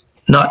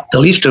 not the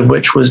least of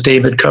which was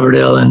David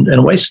Coverdale and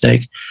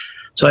Whitesnake.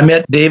 So I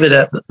met David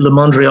at Le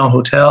Mondrian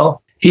Hotel.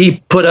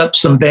 He put up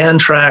some band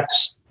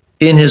tracks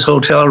in his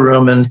hotel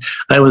room, and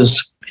I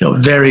was,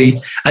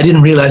 I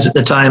didn't realize at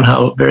the time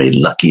how very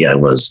lucky I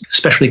was,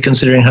 especially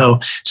considering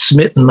how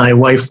smitten my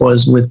wife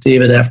was with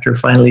David after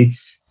finally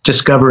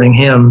discovering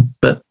him.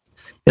 But,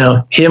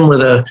 him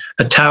with a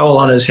towel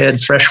on his head,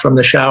 fresh from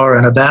the shower,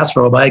 and a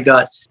bathrobe, I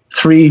got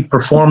 3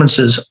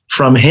 performances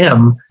from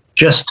him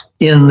just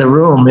in the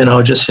room,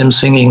 just him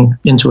singing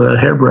into a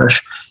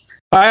hairbrush.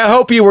 I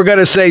hope you were going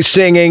to say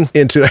singing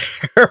into a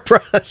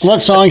hairbrush. What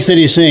songs did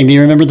he sing? Do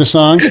you remember the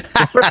songs?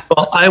 First of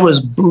all, I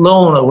was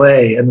blown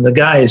away, and the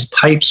guy's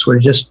pipes were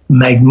just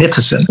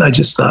magnificent. I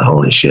just thought,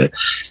 holy shit,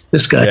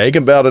 this guy. Yeah, he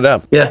can belt it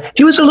up. Yeah,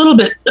 he was a little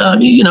bit,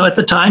 at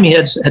the time he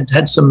had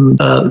some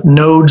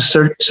node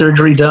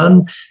surgery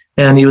done,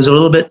 and he was a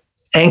little bit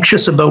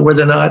anxious about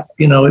whether or not,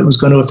 it was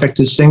going to affect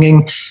his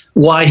singing.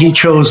 Why he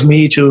chose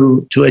me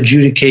to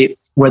adjudicate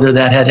whether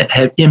that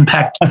had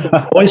impacted his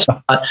voice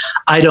or not,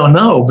 I don't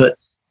know, but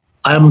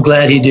I'm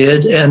glad he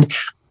did. And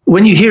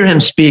when you hear him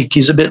speak,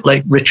 he's a bit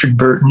like Richard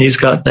Burton. He's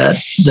got that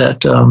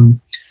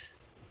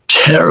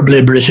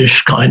terribly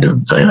British kind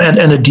of thing,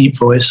 and a deep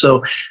voice.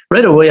 So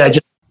right away, I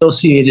just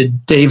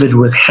associated David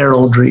with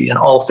heraldry and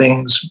all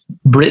things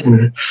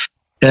Britain.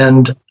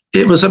 And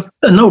it was a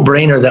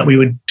no-brainer that we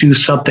would do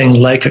something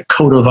like a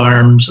coat of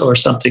arms or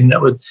something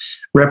that would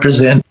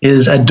represent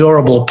his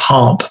adorable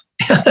pomp.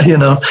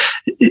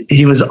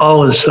 He was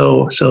always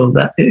so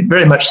that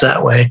very much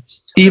that way.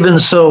 Even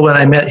so, when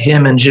I met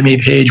him and Jimmy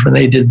Page, when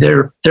they did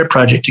their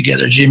project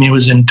together, Jimmy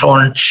was in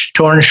torn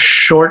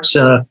shorts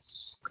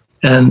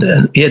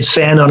and he had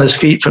sand on his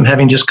feet from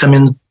having just come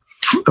in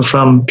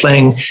from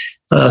playing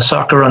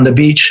soccer on the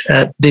beach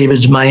at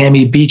David's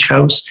Miami beach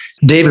house.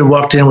 David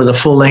walked in with a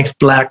full-length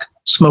black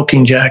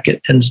smoking jacket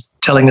and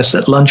telling us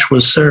that lunch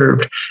was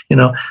served.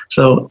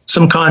 So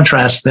some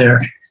contrast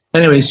there.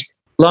 Anyways,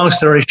 long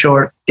story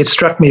short, it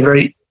struck me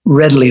very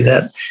readily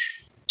that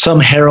some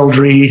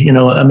heraldry,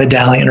 a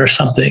medallion or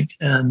something,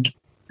 and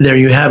there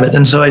you have it.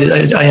 And so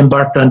I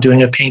embarked on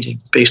doing a painting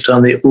based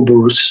on the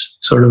Ubus,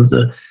 sort of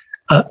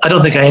I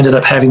don't think I ended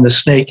up having the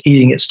snake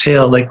eating its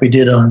tail like we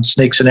did on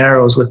Snakes and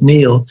Arrows with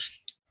Neil,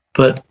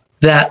 but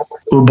that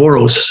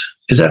Ouroboros,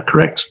 is that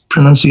correct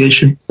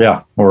pronunciation?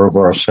 Yeah,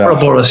 Ouroboros. Yeah.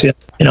 Ouroboros, yeah.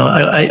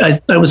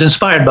 I was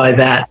inspired by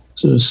that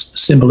sort of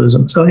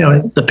symbolism. So,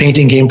 the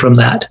painting came from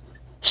that.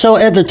 So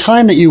at the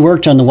time that you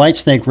worked on the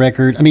Whitesnake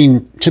record, I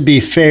mean, to be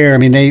fair, I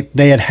mean,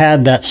 they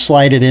had that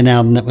Slide It In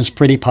album that was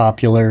pretty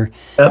popular.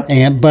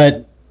 Yep.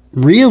 But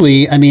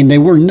really, I mean, they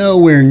were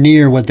nowhere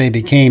near what they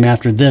became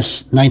after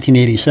this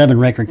 1987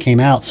 record came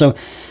out. So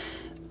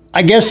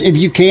I guess if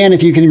you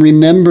can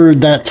remember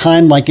that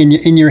time, like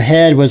in your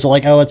head, was it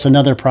like, oh, it's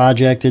another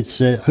project. It's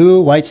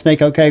who?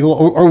 Whitesnake? Okay, cool.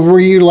 Or were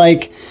you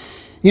like,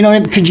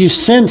 could you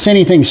sense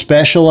anything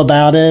special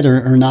about it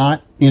or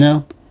not,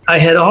 I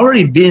had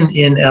already been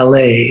in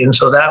LA, and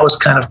so that was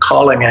kind of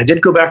calling. I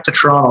did go back to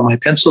Toronto. My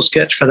pencil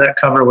sketch for that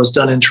cover was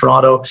done in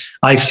Toronto.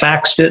 I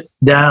faxed it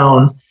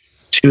down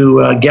to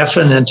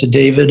Geffen and to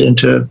David and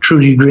to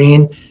Trudy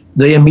Green.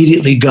 They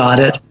immediately got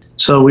it.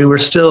 So we were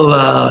still...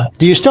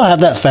 Do you still have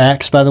that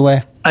fax, by the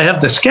way? I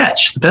have the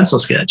sketch, the pencil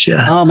sketch,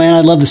 yeah. Oh, man,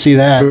 I'd love to see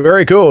that.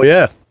 Very cool,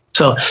 yeah.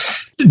 So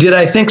did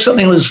I think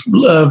something was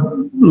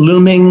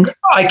looming?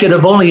 I could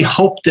have only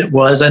hoped it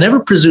was. I never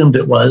presumed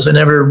it was. I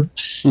never,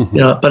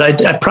 but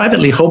I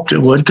privately hoped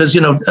it would because,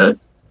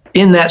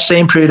 in that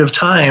same period of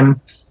time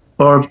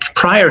or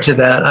prior to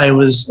that, I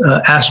was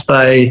asked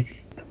by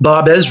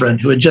Bob Ezrin,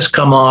 who had just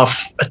come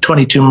off a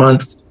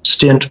 22-month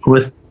stint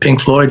with Pink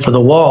Floyd for The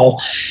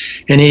Wall.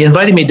 And he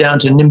invited me down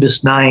to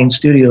Nimbus 9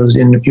 Studios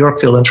in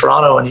Yorkville in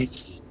Toronto. And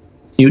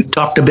he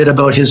talked a bit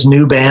about his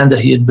new band that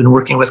he had been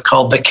working with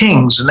called The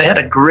Kings. And they had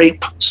a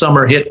great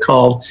summer hit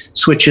called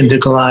Switch into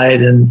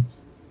Glide. And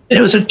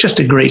it was just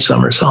a great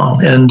summer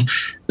song. And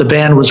the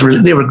band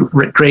they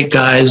were great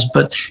guys.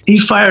 But he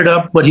fired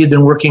up what he had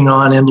been working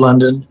on in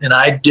London. And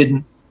I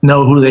didn't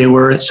know who they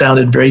were. It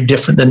sounded very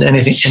different than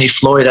any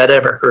Floyd I'd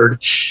ever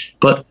heard.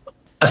 But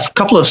a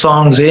couple of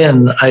songs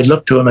in, I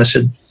looked to him, I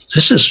said,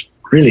 this is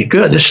really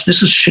good. This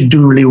should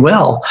do really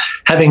well.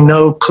 Having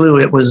no clue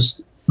it was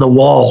The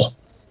Wall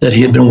that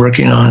he had been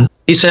working on.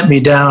 He sent me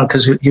down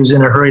because he was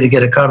in a hurry to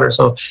get a cover.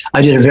 So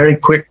I did a very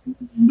quick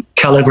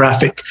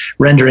calligraphic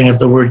rendering of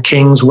the word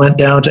Kings, went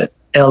down to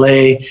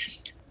LA,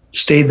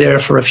 stayed there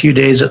for a few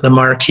days at the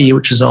Marquee,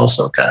 which is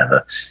also kind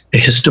of a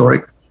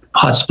historic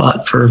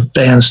hotspot for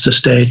bands to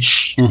stay.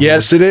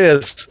 Yes, it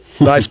is.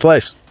 Nice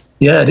place.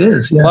 Yeah, it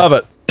is. Yeah. Love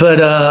it.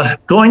 But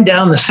going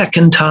down the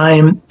second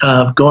time,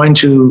 going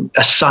to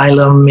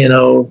Asylum,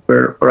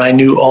 where I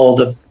knew all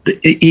the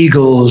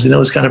Eagles, it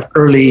was kind of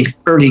early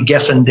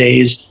Geffen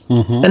days.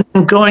 And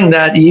going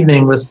that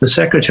evening with the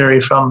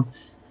secretary from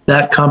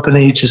that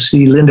company to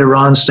see Linda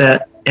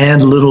Ronstadt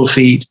and Little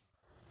Feat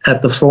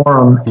at the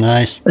Forum.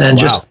 Nice. And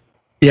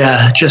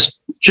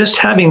just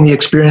having the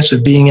experience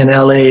of being in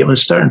LA, it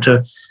was starting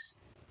to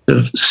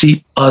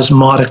seep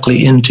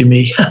osmotically into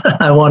me.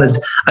 I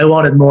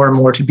wanted more and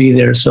more to be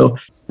there. So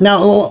now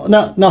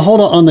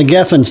hold on the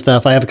Geffen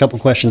stuff. I have a couple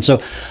questions.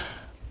 So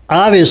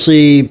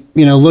obviously,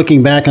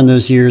 looking back on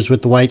those years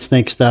with the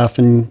Whitesnake stuff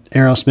and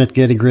Aerosmith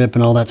Get a Grip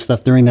and all that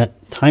stuff during that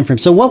time frame.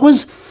 So what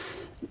was,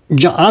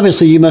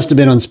 obviously you must have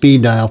been on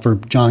speed dial for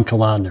John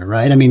Kalodner,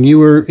 right? I mean,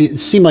 it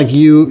seemed like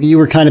you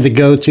were kind of the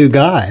go-to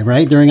guy,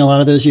 right? During a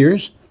lot of those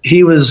years.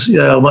 He was,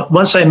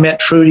 once I met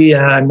Trudy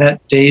and I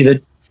met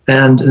David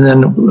and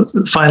then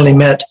finally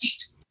met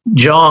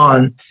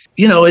John,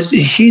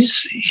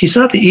 he's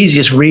not the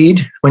easiest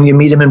read when you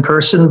meet him in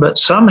person, but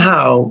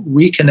somehow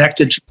we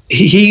connected.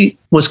 He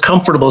was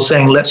comfortable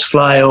saying, let's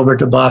fly over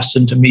to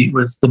Boston to meet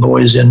with the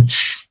boys in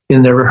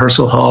their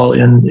rehearsal hall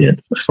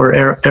for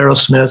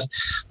Aerosmith.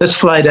 Let's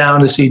fly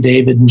down to see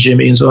David and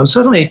Jimmy and so on.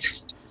 Suddenly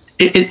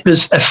it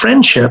was a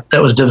friendship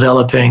that was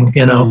developing,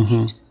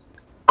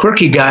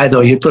 Quirky guy,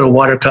 though. You'd put a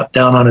water cup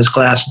down on his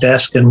glass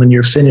desk, and when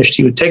you're finished,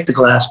 he would take the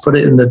glass, put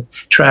it in the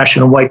trash,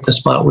 and wipe the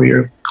spot where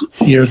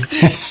you're.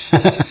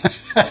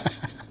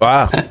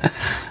 Wow.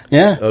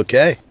 Yeah.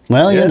 Okay.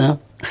 Well,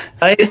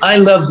 I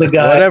love the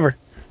guy. Whatever.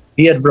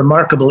 He had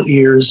remarkable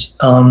ears.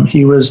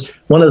 He was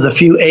one of the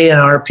few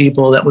A&R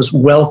people that was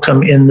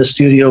welcome in the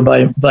studio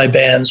by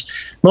bands.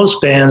 Most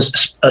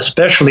bands,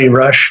 especially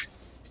Rush,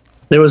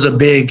 there was a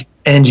big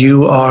 "and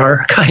you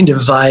are" kind of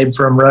vibe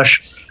from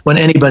Rush. When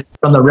anybody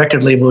from the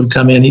record label would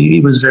come in,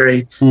 he was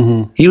very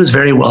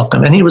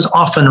welcome, and he was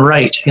often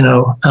right.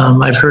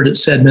 I've heard it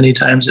said many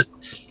times that,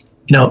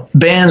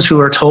 bands who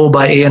are told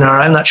by A&R,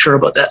 I'm not sure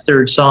about that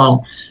third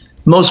song.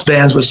 Most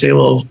bands would say,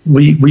 well,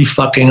 we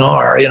fucking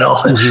are,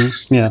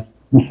 Yeah.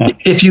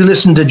 If you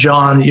listen to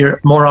John, you're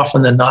more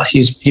often than not,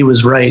 he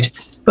was right.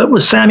 But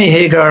with Sammy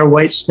Hagar,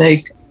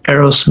 Whitesnake,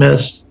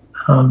 Aerosmith,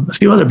 a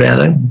few other bands,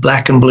 like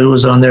Black and Blue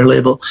was on their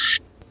label.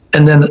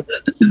 And then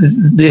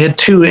they had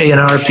two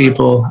A&R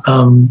people,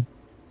 Tom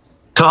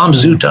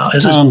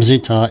Zutaut. Tom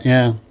Zutaut,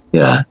 yeah.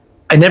 Yeah.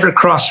 I never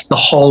crossed the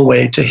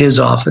hallway to his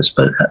office,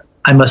 but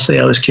I must say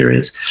I was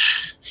curious.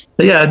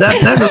 But yeah,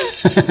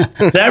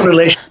 that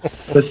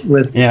relationship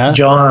with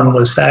John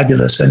was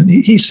fabulous. And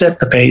he set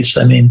the pace.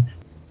 I mean,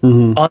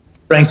 on the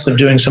strength of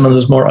doing some of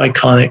those more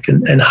iconic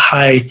and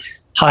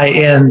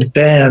high-end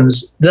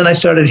bands, then I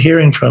started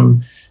hearing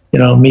from,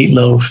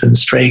 Meatloaf and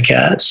Stray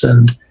Cats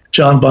and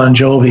John Bon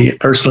Jovi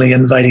personally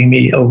inviting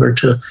me over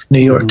to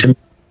New York to,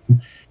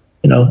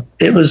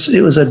 it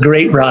was a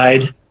great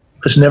ride. It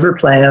was never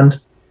planned,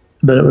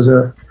 but it was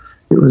a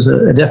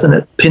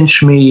definite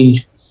pinch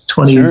me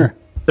 20,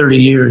 30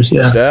 years.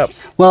 Yeah. Yep.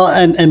 Well,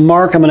 and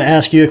Mark, I'm going to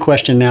ask you a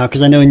question now,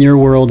 because I know in your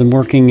world and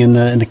working in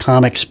the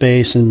comic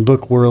space and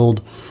book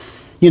world,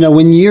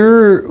 when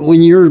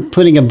you're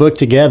putting a book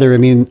together, I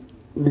mean,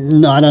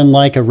 not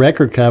unlike a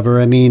record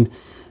cover, I mean,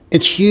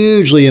 it's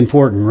hugely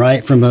important,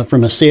 right? From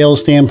a sales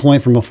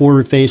standpoint, from a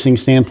forward-facing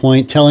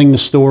standpoint, telling the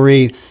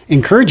story,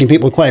 encouraging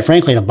people, quite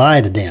frankly, to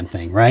buy the damn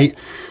thing, right?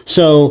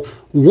 So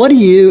what do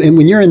you, and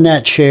when you're in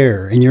that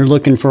chair and you're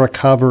looking for a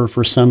cover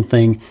for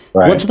something,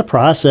 what's the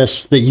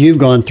process that you've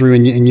gone through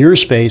in your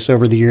space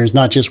over the years,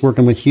 not just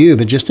working with Hugh,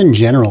 but just in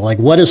general? Like,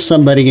 what does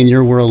somebody in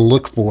your world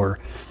look for,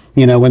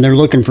 when they're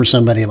looking for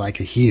somebody like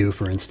a Hugh,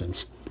 for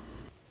instance?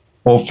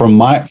 Well, from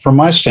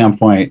my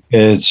standpoint,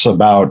 it's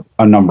about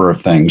a number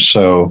of things.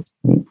 So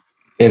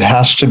it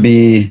has to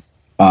be,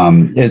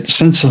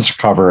 since it's a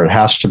cover, it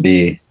has to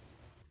be,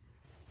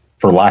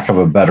 for lack of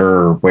a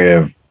better way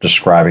of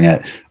describing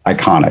it,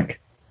 iconic.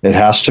 It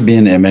has to be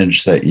an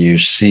image that you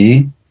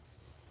see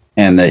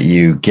and that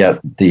you get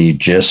the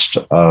gist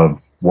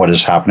of what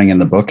is happening in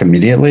the book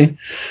immediately,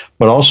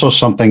 but also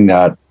something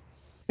that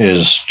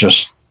is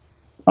just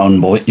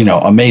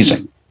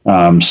amazing.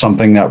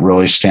 Something that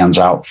really stands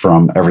out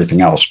from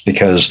everything else,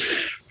 because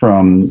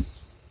from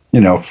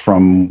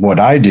what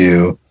I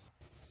do,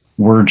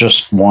 we're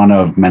just one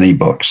of many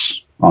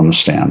books on the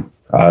stand.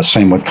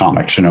 Same with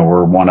comics,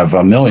 we're one of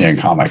a million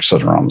comics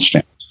that are on the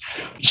stand.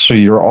 So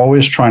you're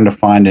always trying to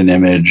find an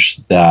image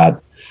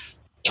that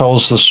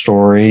tells the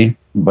story,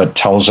 but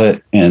tells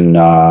it in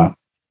a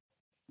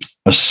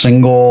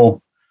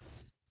single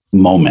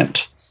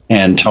moment,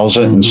 and tells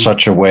it in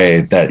such a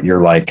way that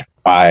you're like,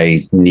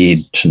 I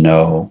need to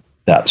know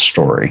that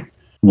story.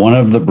 One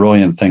of the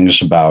brilliant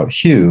things about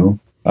Hugh,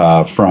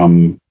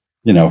 from,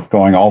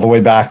 going all the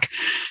way back,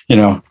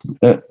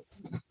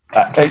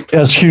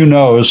 as Hugh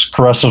knows,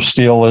 Caress of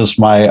Steel is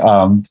my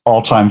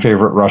all-time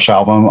favorite Rush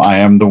album. I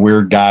am the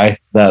weird guy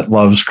that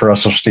loves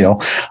Caress of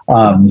Steel.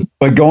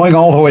 But going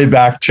all the way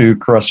back to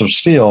Caress of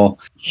Steel,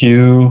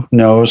 Hugh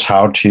knows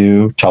how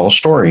to tell a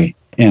story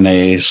in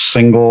a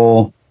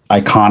single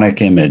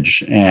iconic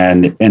image.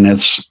 And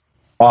it's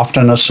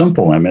often a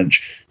simple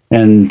image.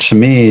 And to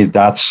me,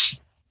 that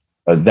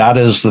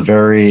is the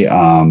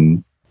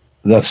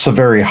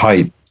very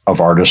height of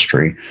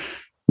artistry.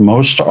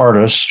 Most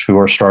artists who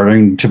are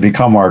starting to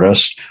become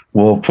artists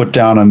will put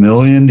down a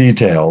million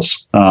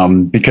details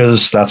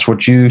because that's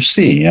what you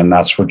see and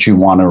that's what you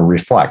want to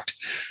reflect.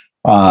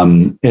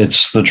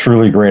 It's the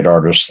truly great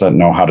artists that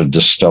know how to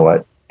distill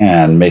it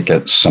and make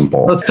it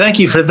simple. Well, thank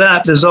you for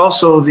that. There's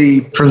also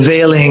the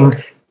prevailing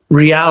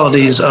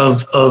realities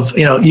of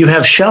you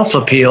have shelf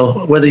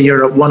appeal, whether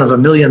you're one of a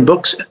million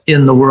books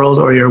in the world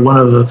or you're one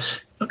of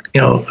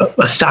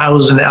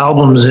 1,000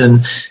 albums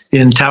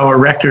in Tower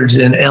Records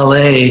in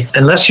LA.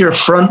 Unless you're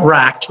front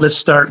racked, let's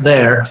start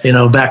there.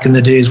 Back in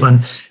the days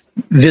when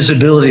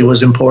visibility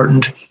was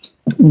important,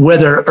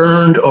 whether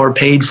earned or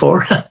paid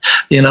for.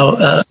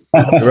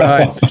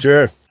 Right,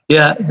 sure.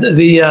 Yeah,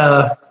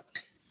 the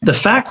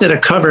fact that a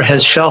cover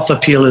has shelf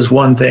appeal is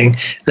one thing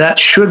that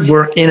should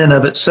work in and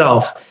of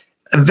itself.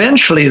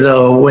 Eventually,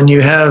 though, when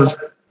you have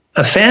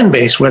a fan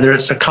base, whether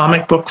it's a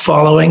comic book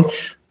following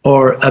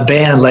or a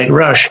band like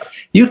Rush,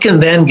 you can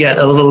then get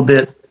a little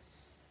bit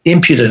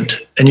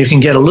impudent and you can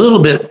get a little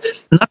bit,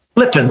 not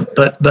flippant,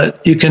 but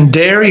you can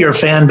dare your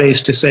fan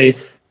base to say,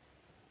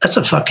 that's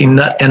a fucking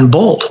nut and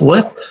bolt.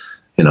 What?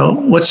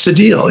 What's the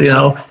deal?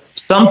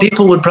 Some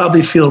people would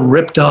probably feel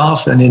ripped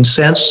off and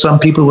incensed. Some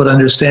people would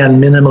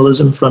understand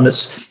minimalism from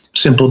its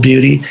simple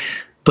beauty.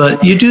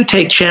 But you do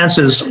take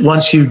chances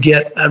once you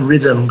get a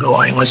rhythm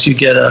going, once you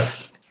get a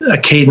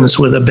cadence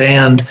with a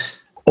band,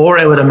 or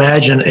I would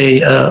imagine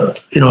a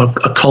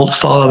cult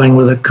following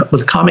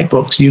with comic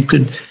books. You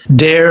could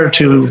dare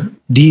to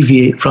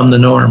deviate from the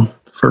norm,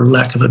 for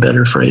lack of a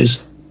better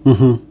phrase.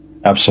 Mm-hmm.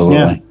 Absolutely.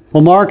 Yeah.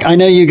 Well, Mark, I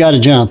know you got to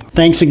jump.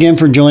 Thanks again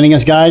for joining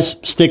us, guys.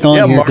 Stick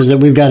on here because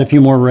we've got a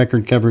few more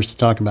record covers to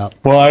talk about.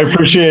 Well, I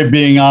appreciate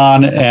being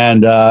on,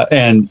 and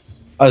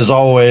as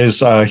always,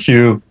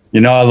 Hugh,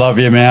 I love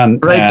you, man.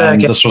 Right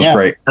back. This was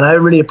great. And I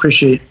really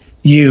appreciate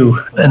you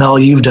and all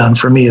you've done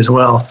for me as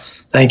well.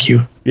 Thank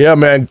you. Yeah,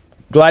 man.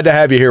 Glad to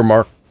have you here,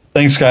 Mark.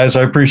 Thanks, guys.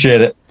 I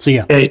appreciate it. See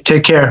ya. Hey,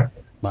 take care.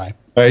 Bye.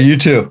 All right, you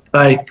too.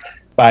 Bye.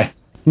 Bye.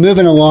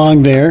 Moving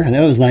along there, and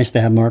that was nice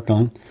to have Mark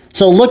on.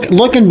 So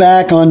looking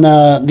back on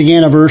the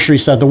anniversary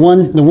stuff, the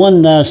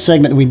one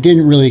segment that we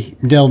didn't really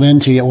delve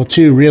into yet, well,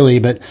 two really,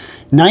 but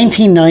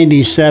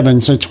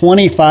 1997, so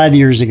 25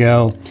 years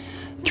ago,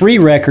 3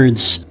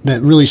 records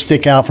that really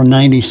stick out from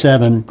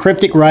 97.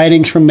 Cryptic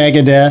Writings from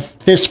Megadeth,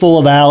 Fistful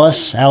of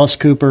Alice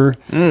Cooper,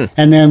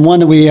 and then one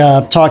that we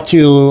talked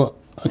to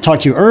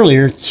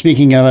earlier,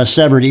 speaking of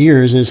Severed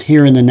Ears, is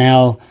Here in the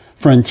Now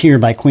Frontier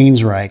by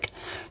Queensryche.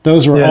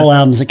 Those were all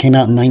albums that came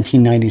out in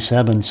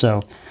 1997.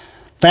 So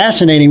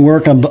Fascinating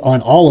work on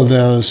all of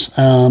those.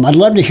 I'd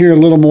love to hear a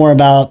little more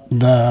about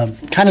the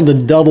kind of the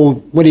double,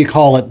 what do you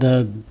call it?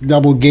 The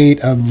double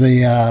gate of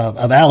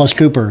Alice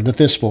Cooper, the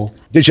fistful.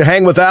 Did you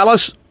hang with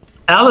Alice?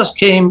 Alice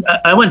came,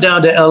 I went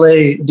down to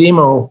LA.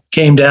 Demo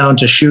came down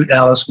to shoot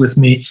Alice with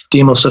me,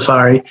 Demo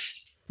Safari.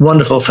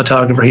 Wonderful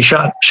photographer. He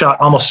shot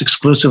almost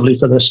exclusively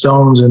for the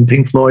Stones and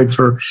Pink Floyd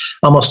for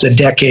almost a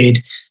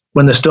decade,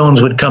 when the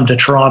Stones would come to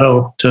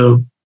Toronto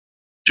to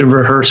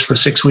rehearse for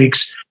 6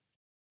 weeks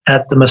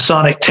at the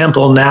Masonic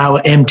Temple, now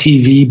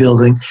MTV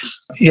building.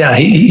 Yeah,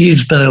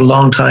 he's been a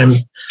long time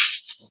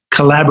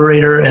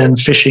collaborator and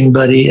fishing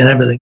buddy and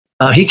everything.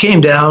 He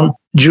came down.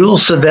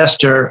 Jules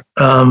Sylvester,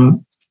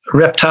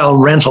 Reptile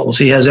Rentals.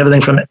 He has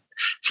everything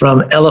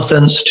from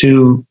elephants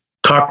to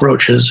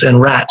cockroaches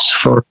and rats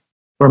for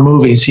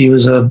movies. He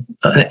was an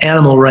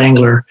animal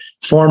wrangler,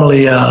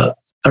 formerly a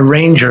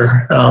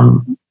ranger,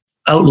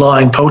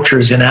 outlawing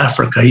poachers in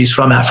Africa. He's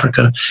from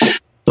Africa,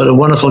 but a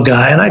wonderful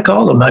guy. And I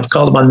called him. I've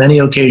called him on many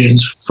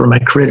occasions for my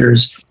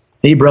critters.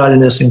 He brought in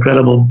this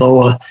incredible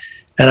boa,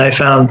 and I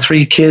found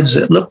 3 kids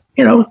that looked,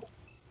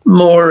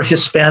 more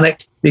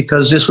Hispanic,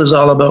 because this was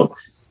all about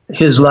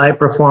his live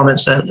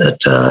performance at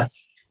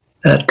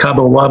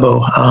Cabo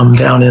Wabo,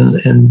 down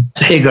in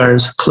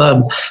Hagar's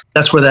club.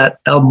 That's where that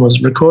album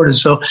was recorded.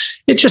 So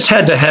it just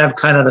had to have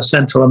kind of a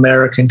Central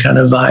American kind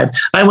of vibe.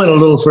 I went a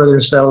little further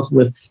south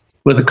with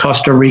a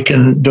Costa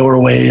Rican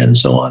doorway and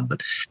so on.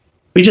 But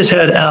we just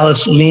had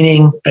Alice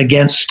leaning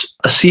against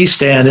a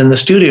C-stand in the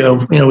studio,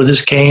 with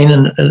his cane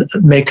and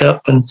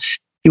makeup. And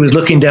he was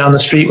looking down the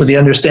street with the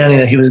understanding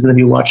that he was going to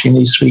be watching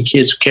these 3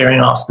 kids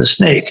carrying off the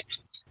snake,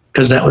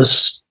 because that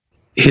was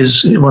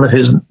one of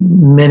his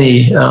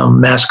many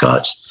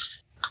mascots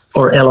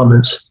or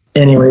elements.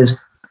 Anyways,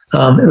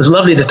 it was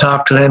lovely to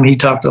talk to him. He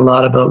talked a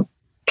lot about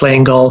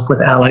playing golf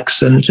with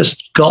Alex, and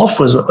just golf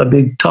was a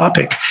big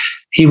topic.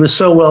 He was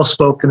so well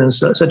spoken and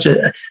such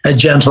a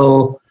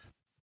gentle,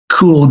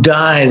 cool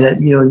guy that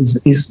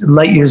he's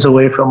light years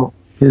away from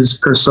his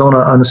persona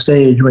on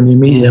stage when you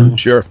meet him.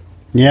 Sure.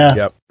 Yeah.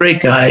 Yep. Great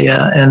guy.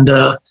 Yeah. And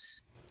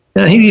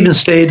he even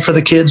stayed for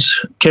the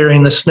kids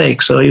carrying the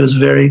snake. So he was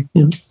very,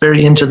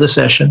 very into the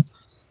session.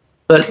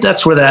 But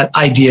that's where that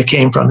idea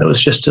came from. It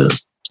was just to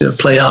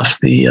play off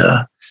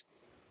the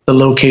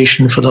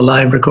location for the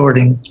live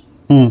recording.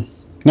 No,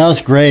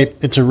 it's great.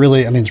 It's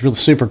really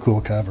super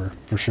cool cover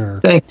for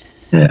sure. Thank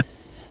you. Yeah.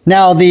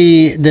 Now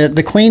the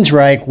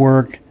Queensryche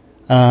work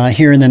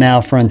here in the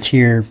Now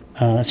Frontier,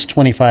 that's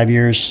 25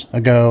 years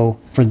ago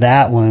for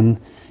that one.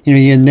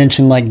 You had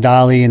mentioned like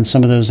Dali and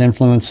some of those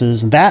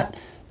influences.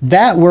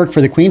 That work for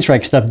the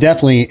Queensryche stuff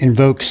definitely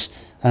invokes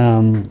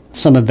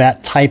some of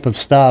that type of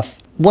stuff.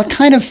 What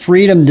kind of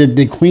freedom did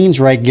the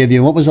Queensryche give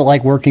you? What was it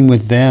like working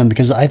with them?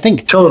 Because I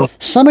think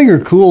some of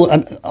your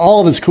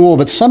all of it's cool,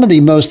 but some of the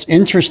most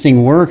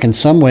interesting work in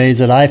some ways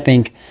that I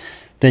think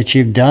that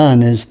you've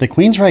done is the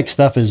Queensryche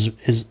stuff is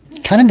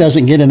kind of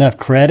doesn't get enough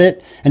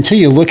credit until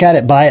you look at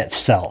it by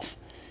itself.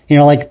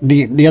 Like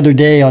the other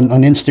day on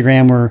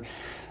Instagram where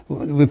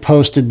we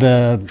posted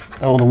the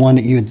one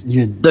that you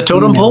the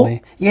totem pole.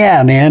 Me.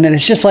 Yeah, man, and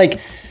it's just like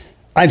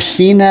I've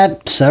seen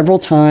that several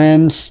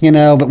times,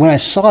 but when I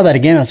saw that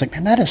again, I was like,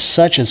 man, that is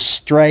such a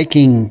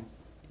striking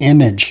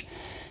image,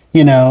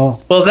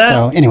 Well,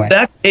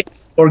 that came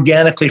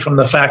organically from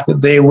the fact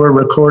that they were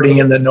recording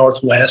in the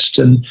Northwest,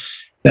 and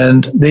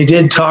they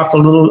did talk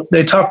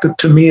they talked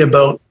to me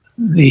about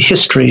the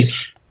history,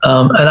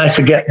 and I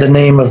forget the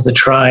name of the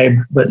tribe,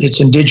 but it's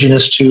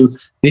indigenous to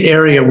the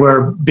area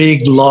where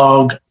big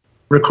log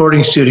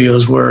recording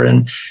studios were,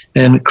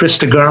 and Chris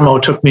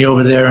DeGarmo took me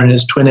over there in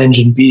his twin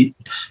engine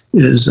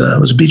was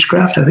a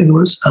Beechcraft, I think it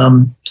was.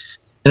 And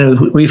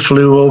we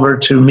flew over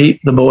to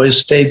meet the boys,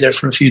 stayed there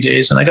for a few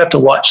days, and I got to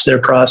watch their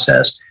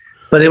process.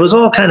 But it was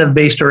all kind of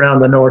based around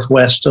the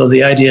Northwest. So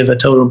the idea of a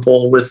totem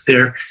pole with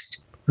their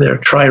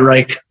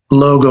Tri-Reich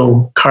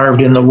logo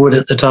carved in the wood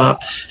at the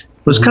top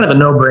was kind of a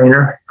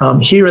no-brainer.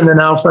 Here in the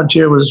Now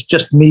Frontier was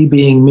just me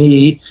being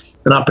me,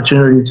 an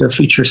opportunity to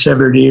feature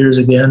severed ears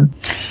again.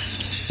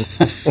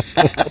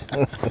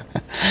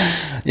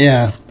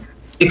 Yeah.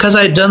 Because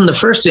I'd done the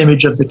first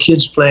image of the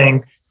kids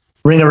playing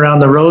Ring Around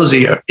the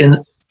Rosie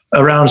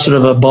around sort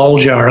of a ball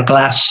jar, a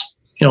glass,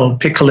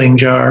 pickling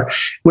jar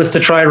with the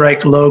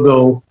Tri-Reich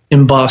logo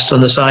embossed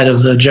on the side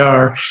of the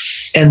jar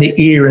and the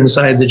ear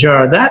inside the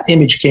jar. That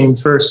image came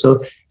first.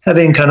 So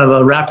having kind of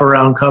a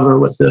wraparound cover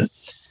with it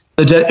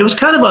was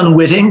kind of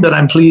unwitting, but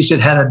I'm pleased it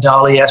had a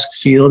Dali-esque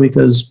feel,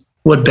 because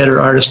what better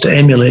artist to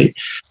emulate?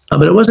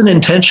 But it wasn't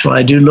intentional.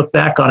 I do look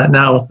back on it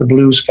now with the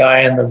blue sky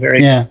and the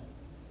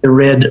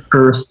red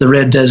earth, the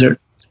red desert.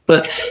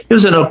 But it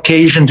was an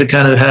occasion to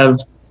kind of have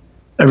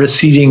a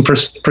receding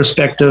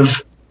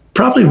perspective,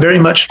 probably very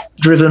much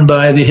driven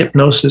by the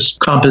hypnosis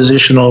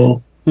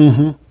compositional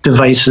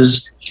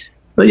devices.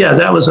 But yeah,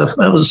 that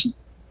was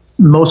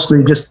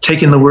mostly just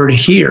taking the word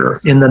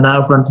 "here" in the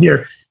Now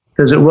Frontier,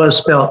 because it was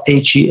spelled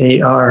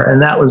H-E-A-R,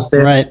 and that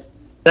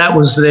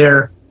was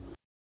their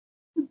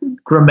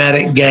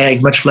grammatic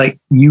gag, much like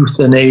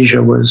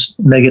euthanasia was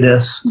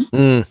Megadeth's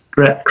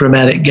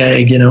dramatic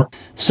gag, you know.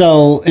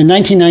 So in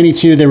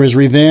 1992, there was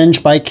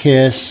Revenge by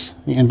Kiss,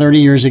 and 30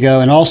 years ago,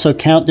 and also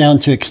Countdown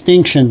to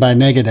Extinction by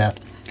Megadeth.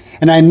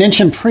 And I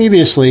mentioned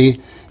previously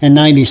in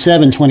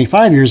 97,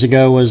 25 years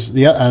ago, was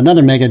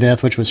another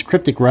Megadeth, which was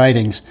Cryptic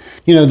Writings.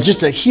 You know,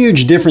 just a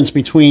huge difference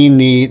between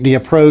the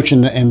approach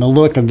and the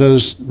look of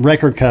those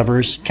record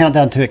covers.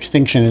 Countdown to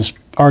Extinction is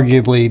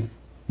arguably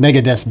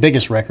Megadeth's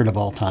biggest record of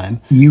all time.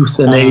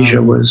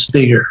 Euthanasia was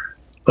bigger,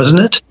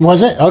 wasn't it?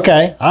 Was it?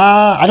 Okay.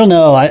 I don't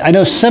know. I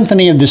know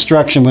Symphony of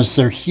Destruction was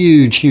their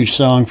huge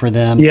song for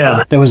them.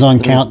 Yeah. That was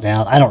on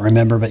Countdown. I don't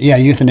remember, but yeah,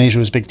 Euthanasia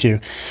was big too.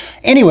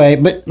 Anyway,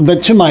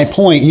 but to my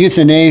point,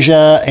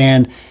 Euthanasia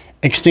and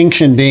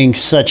Extinction being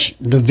such,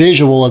 the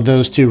visual of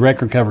those two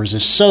record covers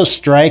is so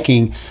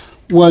striking.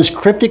 Was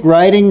Cryptic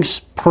Writings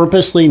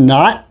purposely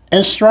not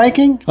as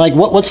striking? Like,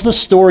 what's the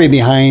story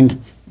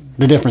behind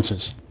the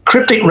differences?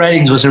 Cryptic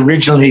Writings was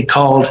originally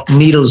called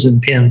Needles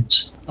and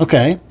Pins.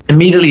 Okay.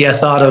 Immediately I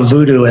thought of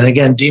voodoo. And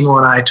again, Demo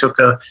and I took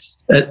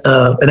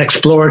an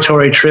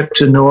exploratory trip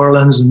to New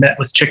Orleans and met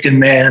with Chicken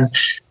Man,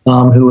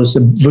 who was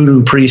the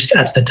voodoo priest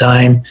at the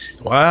time.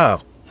 Wow.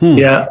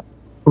 Yeah.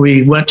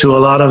 We went to a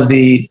lot of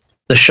the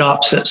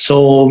shops that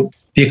sold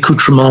the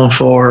accoutrement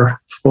for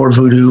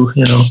voodoo,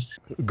 you know.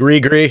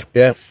 Gris,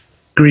 yeah.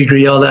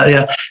 Gris, all that,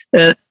 yeah.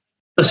 And,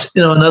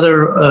 you know,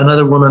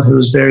 another woman who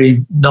was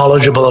very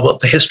knowledgeable about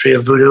the history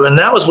of voodoo. And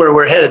that was where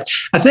we're headed.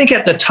 I think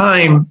at the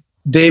time,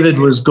 David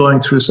was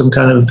going through some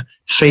kind of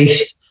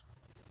faith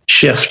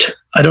shift.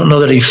 I don't know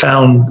that he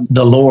found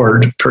the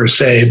Lord per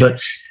se,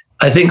 but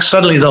I think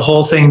suddenly the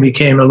whole thing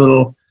became a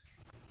little,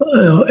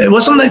 it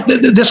wasn't like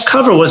this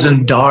cover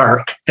wasn't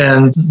dark.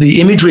 And the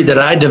imagery that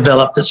I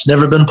developed that's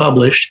never been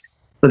published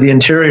for the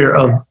interior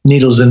of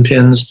Needles and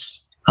Pins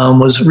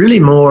was really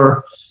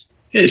more,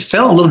 it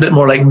felt a little bit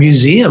more like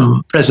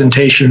museum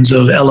presentations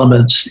of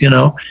elements, you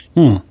know.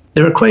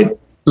 They were quite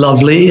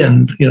lovely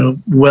and, you know,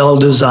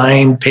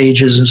 well-designed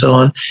pages and so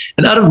on.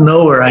 And out of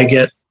nowhere, I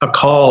get a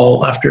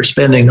call after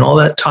spending all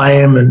that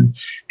time and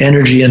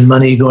energy and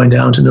money going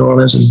down to New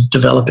Orleans and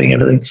developing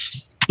everything.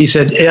 He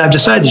said, "Hey, I've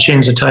decided to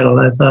change the title."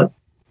 And I thought,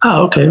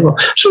 oh, okay. Well,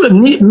 so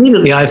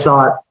immediately I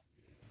thought,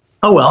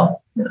 oh,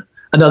 well,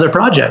 another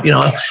project, you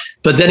know.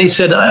 But then he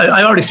said,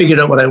 I already figured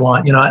out what I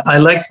want. You know, I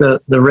like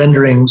the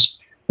renderings,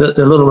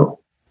 the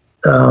little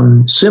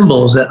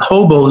symbols that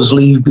hobos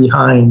leave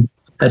behind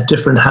at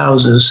different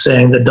houses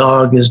saying the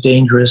dog is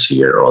dangerous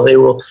here, or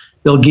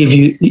they'll give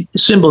you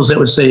symbols that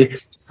would say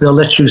they'll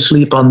let you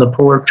sleep on the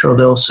porch or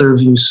they'll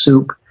serve you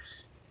soup.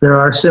 There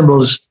are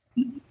symbols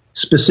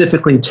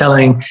specifically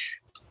telling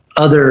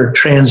other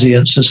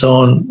transients and so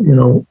on, you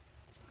know,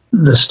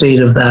 the state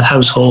of that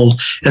household,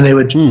 and they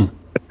would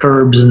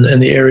curbs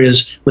and the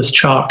areas with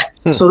chalk.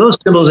 So those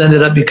symbols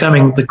ended up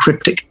becoming the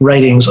cryptic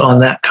writings on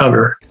that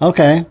cover.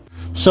 Okay.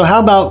 So how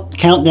about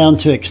Countdown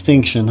to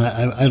Extinction?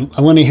 I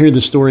want to hear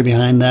the story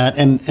behind that.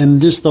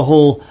 And just the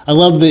whole, I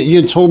love that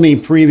you had told me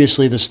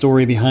previously the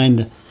story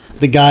behind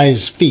the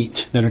guy's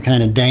feet that are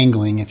kind of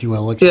dangling, if you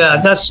will.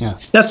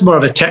 That's more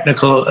of a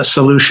technical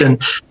solution.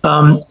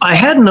 I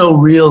had no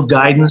real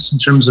guidance in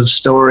terms of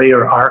story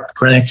or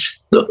arc or anything.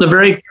 The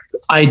very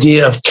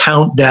idea of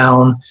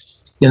countdown,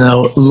 you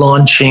know,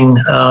 launching,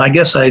 I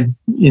guess I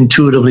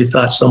intuitively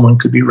thought someone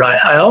could be right.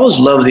 I always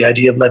loved the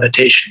idea of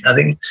levitation. I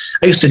think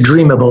I used to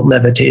dream about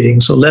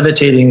levitating. So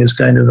levitating is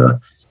kind of a,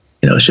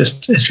 you know, it's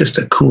just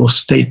a cool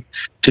state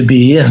to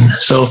be in.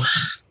 So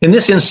in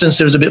this instance,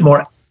 there was a bit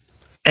more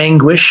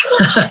anguish.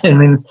 I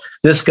mean,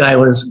 this guy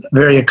was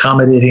very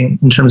accommodating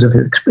in terms of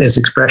his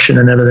expression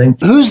and everything.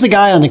 Who's the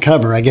guy on the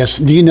cover, I guess?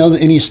 Do you know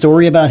any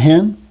story about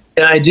him?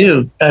 Yeah, I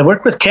do. I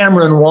worked with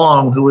Cameron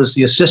Wong, who was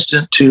the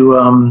assistant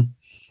to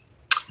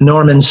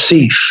Norman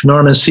Seeff.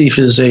 Norman Seeff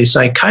is a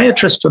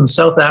psychiatrist from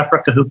South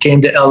Africa who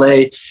came to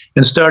LA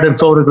and started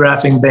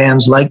photographing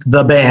bands like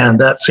The Band,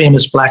 that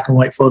famous black and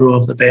white photo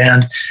of The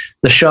Band,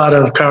 the shot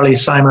of Carly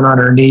Simon on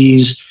her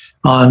knees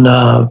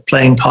on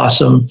Playing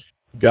Possum.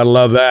 Gotta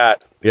love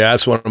that. Yeah,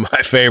 that's one of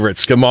my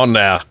favorites. Come on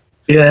now.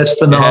 Yeah, it's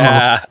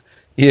phenomenal.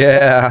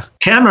 Yeah.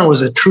 Cameron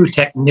was a true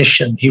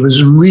technician. He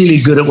was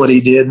really good at what he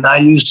did, and I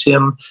used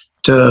him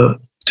to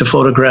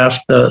photograph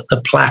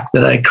the plaque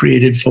that I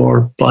created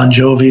for Bon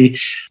Jovi.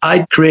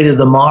 I created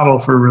the model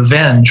for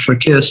Revenge for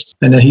Kiss,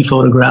 and then he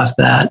photographed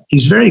that.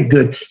 He's very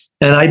good.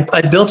 And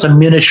I built a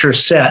miniature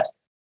set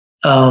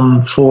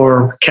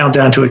for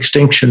Countdown to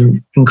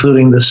Extinction,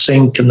 including the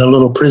sink and the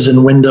little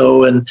prison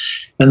window and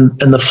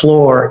the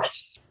floor.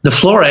 The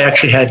floor I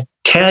actually had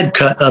CAD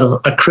cut out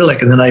of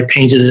acrylic, and then I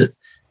painted it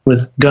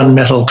with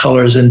gunmetal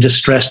colors and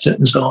distressed it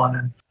and so on.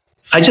 And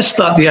I just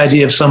thought the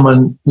idea of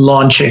someone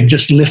launching,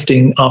 just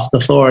lifting off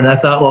the floor. And I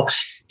thought, well,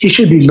 he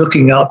should be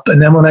looking up.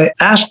 And then when I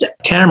asked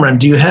Cameron,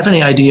 do you have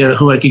any idea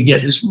who I could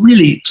get who's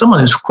really someone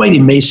who's quite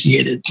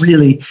emaciated,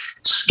 really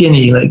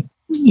skinny, like,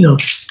 you know,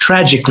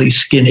 tragically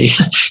skinny?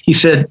 He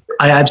said,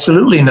 I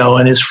absolutely know.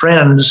 And his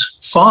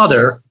friend's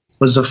father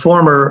was a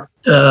former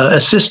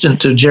assistant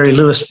to Jerry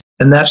Lewis.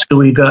 And that's who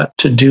we got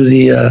to do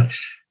the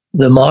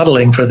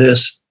modeling for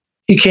this.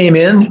 he came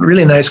in,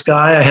 really nice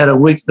guy. I had the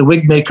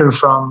wig maker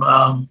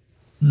from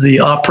the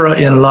opera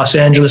in Los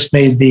Angeles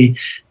made the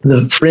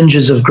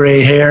fringes of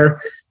gray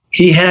hair.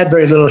 He had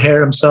very little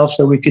hair himself,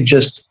 so we could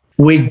just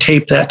wig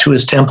tape that to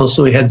his temple.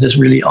 So he had this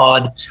really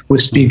odd,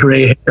 wispy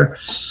gray hair.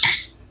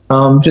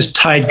 Just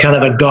tied kind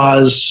of a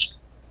gauze,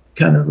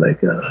 kind of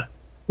like a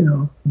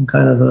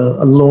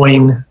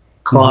loin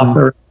cloth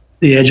or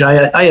the edge.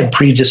 I had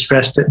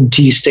pre-distressed it and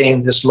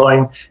tea-stained this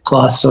loin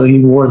cloth, so he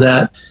wore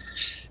that.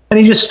 And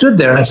he just stood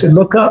there. I said,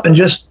 look up and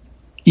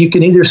you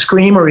can either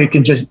scream or you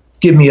can just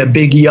give me a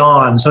big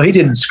yawn. So he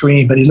didn't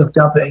scream, but he looked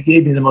up and he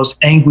gave me the most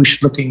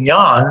anguished-looking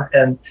yawn,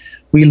 and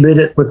we lit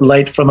it with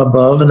light from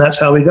above, and that's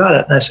how we got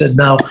it. And I said,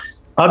 now,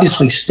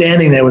 obviously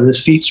standing there with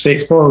his feet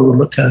straight forward would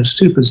look kind of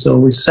stupid, so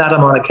we sat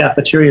him on a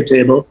cafeteria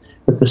table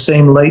with the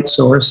same light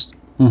source.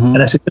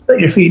 And I said, just let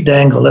your feet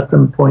dangle, let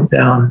them point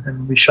down.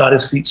 And we shot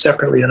his feet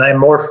separately, and I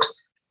morphed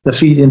the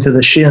feet into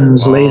the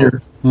shins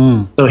later.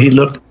 So he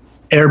looked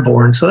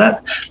airborne. So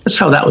that's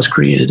how that was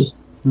created.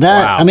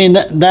 I mean,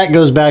 that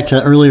goes back to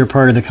the earlier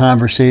part of the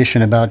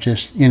conversation about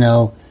just,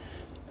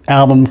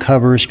 album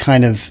covers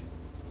kind of,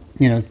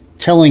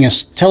 telling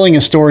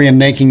a story and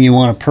making you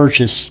want to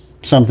purchase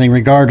something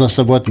regardless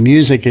of what the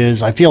music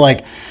is. I feel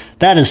like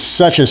that is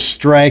such a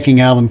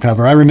striking album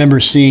cover. I remember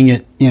seeing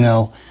it,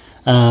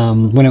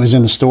 when it was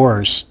in the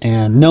stores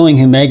and knowing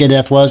who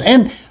Megadeth was.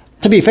 And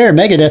to be fair,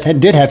 Megadeth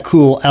did have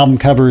cool album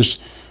covers.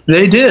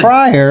 They did.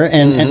 Prior,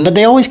 but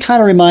they always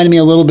kind of reminded me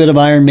a little bit of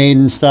Iron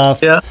Maiden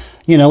stuff,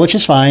 which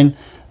is fine.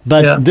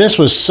 But this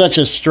was such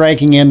a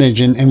striking image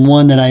and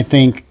one that I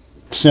think,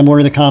 similar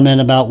to the comment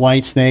about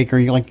Whitesnake or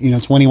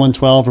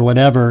 2112 or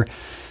whatever,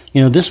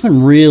 this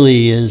one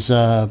really is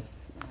kind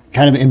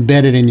of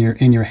embedded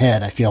in your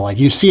head. I feel like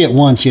you see it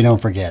once, you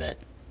don't forget it.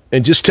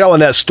 And just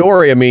telling that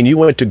story, I mean, you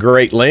went to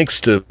great lengths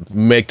to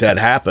make that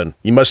happen.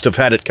 You must have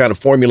had it kind of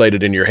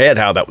formulated in your head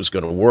how that was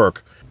going to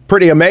work.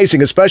 Pretty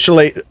amazing,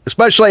 especially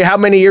how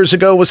many years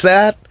ago was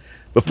that?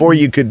 Before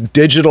you could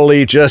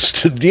digitally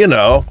just,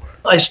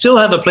 I still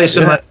have a place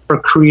in mind for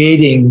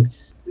creating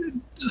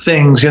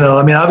things,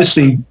 I mean,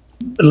 obviously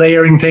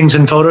layering things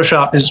in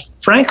Photoshop is,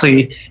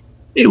 frankly,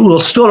 it will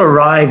still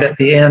arrive at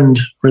the end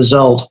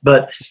result,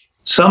 but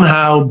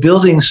somehow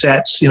building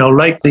sets,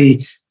 like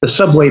the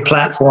subway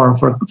platform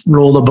for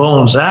Roll the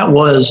Bones, that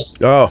was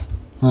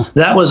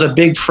a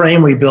big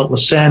frame we built with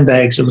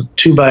sandbags of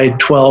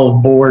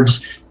 2x12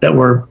 boards that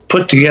were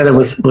put together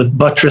with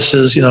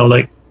buttresses,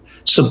 like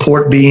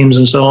support beams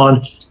and so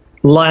on,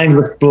 lined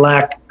with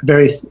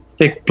very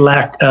thick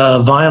black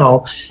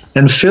vinyl,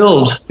 and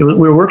filled. We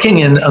were working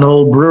in an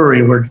old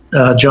brewery where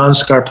John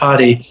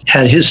Scarpati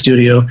had his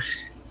studio,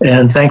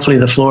 and thankfully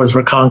the floors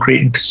were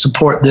concrete and could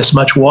support this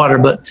much water.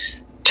 But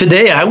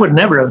today I would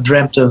never have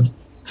dreamt of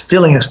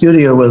filling a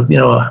studio with,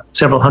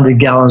 several hundred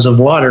gallons of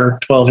water,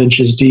 12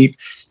 inches deep,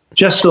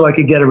 just so I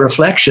could get a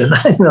reflection.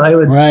 I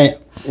would.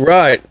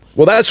 Right.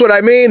 Well, that's what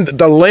I mean.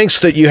 The lengths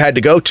that you had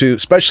to go to,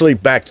 especially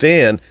back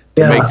then,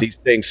 to make these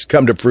things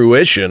come to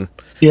fruition.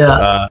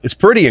 Yeah. It's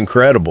pretty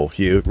incredible,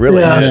 Hugh. It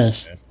really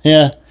is.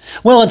 Yeah.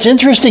 Well, it's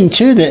interesting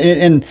too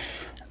and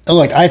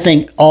look, I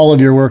think all of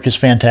your work is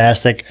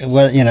fantastic.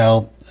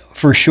 Well,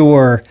 for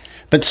sure.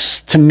 But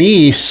to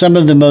me, some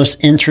of the most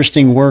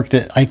interesting work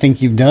that I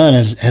think you've done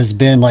has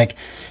been like,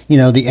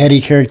 the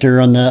Eddie character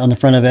on the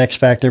front of X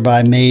Factor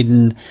by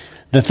Maiden,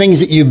 the things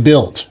that you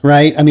built,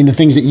 right? I mean, the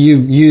things that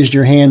you've used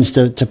your hands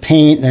to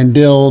paint and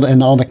build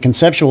and all the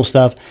conceptual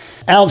stuff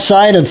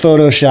outside of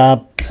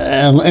Photoshop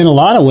in a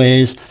lot of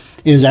ways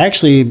is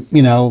actually,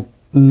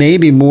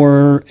 maybe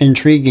more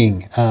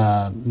intriguing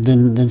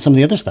than some of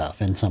the other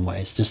stuff in some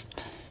ways.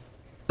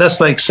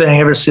 That's like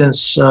saying ever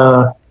since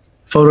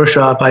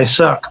Photoshop, I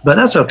suck, but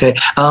that's okay.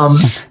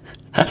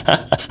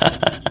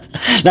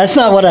 That's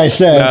not what I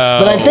said,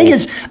 but I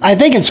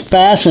think it's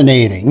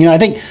fascinating. I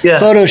think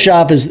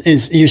Photoshop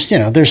is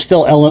there's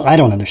still I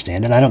don't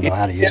understand it. I don't know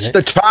how to use it. It's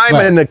the time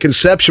and the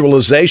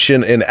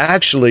conceptualization and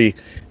actually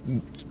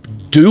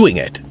doing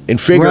it and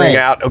figuring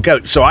out,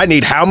 okay, so I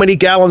need how many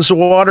gallons of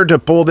water to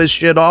pull this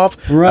shit off?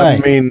 Right.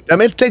 I mean,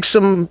 it takes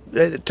some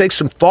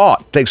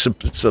thought.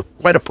 It's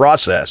quite a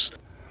process.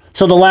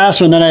 So the last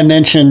one that I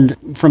mentioned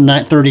from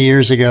 30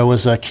 years ago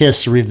was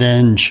Kiss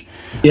Revenge.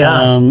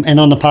 Yeah. And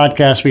on the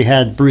podcast, we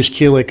had Bruce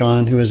Kulick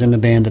on, who was in the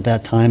band at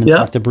that time, and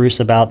talked to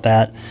Bruce about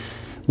that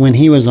when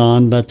he was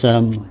on. But,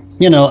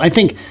 I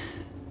think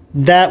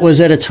that was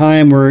at a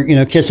time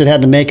where, Kiss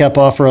had the makeup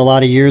off for a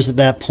lot of years at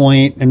that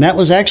point. And that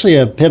was actually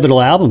a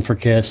pivotal album for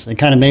Kiss. It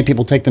kind of made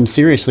people take them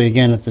seriously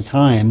again at the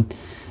time.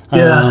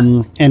 Yeah.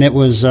 And it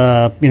was,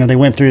 they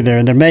went through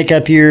their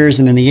makeup years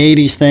and then the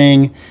 80s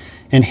thing.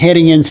 And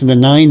heading into the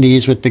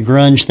 90s with the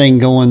grunge thing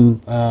going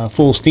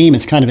full steam,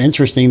 it's kind of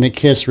interesting that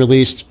Kiss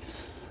released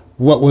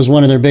what was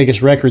one of their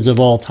biggest records of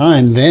all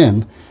time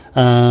then,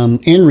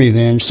 in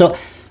Revenge. So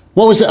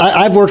what was it?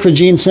 I've worked with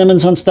Gene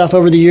Simmons on stuff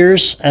over the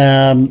years.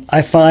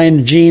 I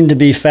find Gene to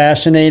be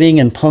fascinating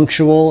and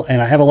punctual,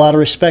 and I have a lot of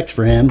respect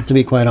for him, to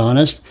be quite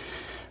honest.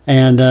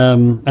 And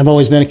I've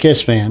always been a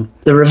Kiss fan.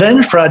 The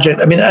Revenge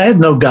Project, I mean, I had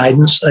no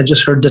guidance. I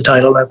just heard the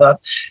title, I thought.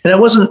 And it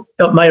wasn't,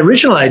 my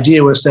original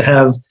idea was to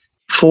have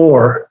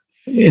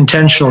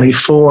intentionally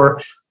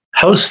four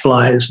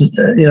houseflies.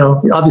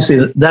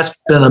 Obviously that's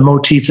been a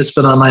motif that's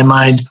been on my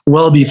mind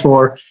well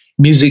before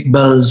Music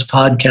Buzzz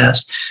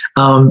podcast.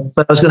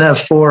 But I was going to have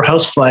four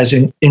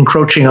houseflies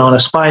encroaching on a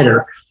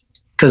spider,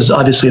 because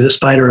obviously the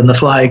spider and the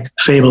fly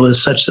fable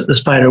is such that the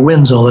spider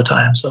wins all the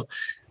time. So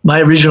my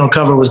original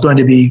cover was going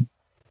to be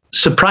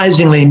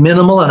surprisingly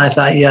minimal, and I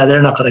thought,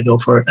 they're not going to go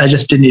for it. I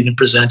just didn't even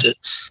present it.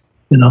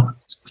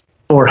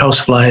 Four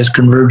houseflies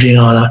converging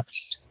on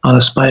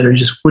a spider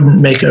just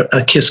wouldn't make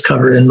a Kiss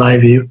cover in my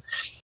view.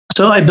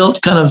 So I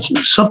built kind of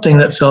something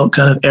that felt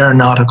kind of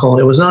aeronautical.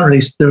 It was not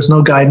really, there was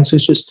no guidance.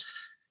 It's just,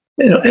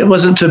 it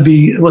wasn't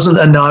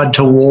a nod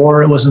to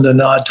war. It wasn't a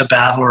nod to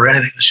battle or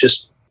anything. It was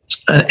just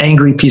an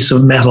angry piece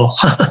of metal,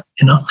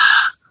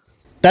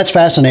 That's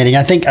fascinating.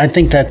 I think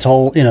that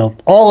whole,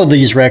 all of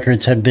these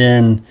records have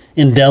been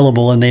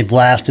indelible, and they've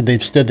lasted.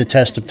 They've stood the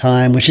test of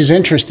time, which is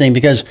interesting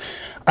because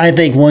I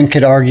think one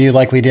could argue,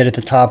 like we did at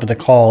the top of the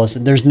call, is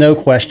that there's no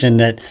question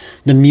that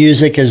the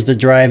music is the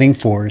driving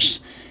force,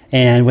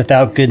 and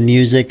without good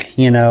music,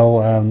 you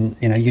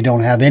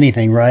don't have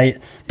anything, right?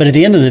 But at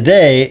the end of the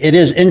day, it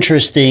is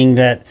interesting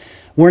that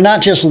we're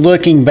not just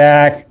looking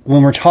back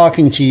when we're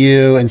talking to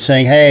you and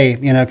saying, hey,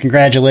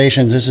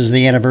 congratulations, this is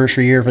the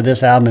anniversary year for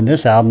this album and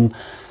this album.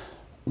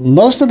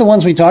 Most of the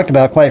ones we talked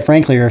about, quite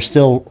frankly, are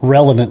still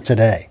relevant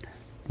today.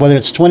 Whether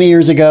it's 20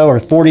 years ago or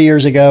 40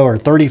 years ago or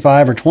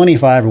 35 or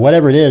 25 or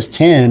whatever it is,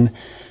 10,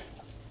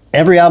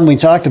 every album we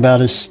talked about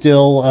is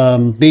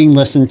still being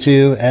listened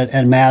to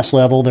at mass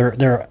level. There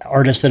are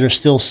artists that are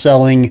still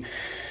selling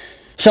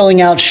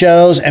out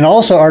shows, and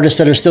also artists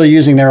that are still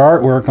using their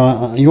artwork,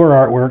 your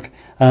artwork,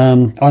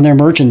 on their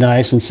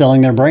merchandise and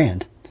selling their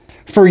brand.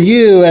 For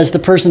you, as the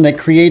person that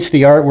creates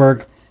the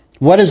artwork,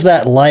 what is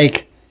that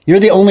like? You're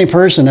the only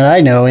person that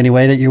I know,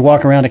 anyway, that you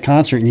walk around a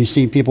concert and you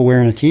see people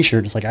wearing a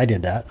T-shirt. It's like, I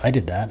did that.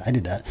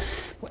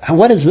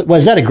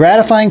 Was that a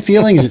gratifying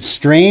feeling? Is it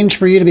strange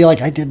for you to be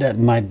like, I did that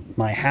in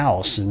my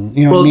house? And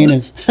what I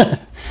mean?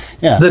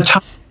 Yeah. The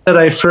time that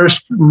I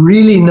first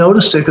really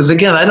noticed it, because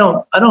again, I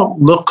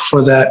don't look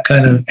for that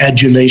kind of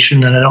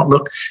adulation, and I don't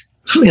look,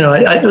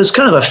 it was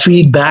kind of a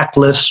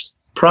feedbackless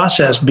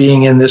process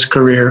being in this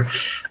career.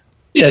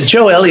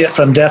 Joe Elliott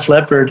from Def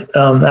Leppard,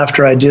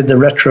 after I did the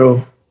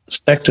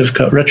retroactive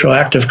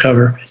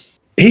cover,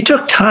 he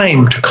took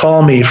time to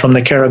call me from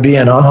the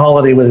Caribbean on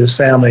holiday with his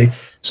family.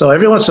 So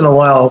every once in a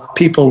while,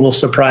 people will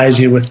surprise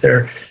you with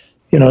their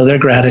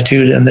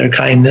gratitude and their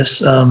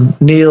kindness.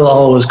 Neil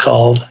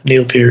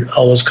Peart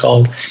always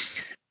called.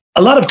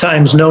 A lot of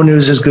times, no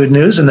news is good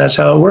news, and that's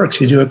how it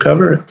works. You do a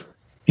cover,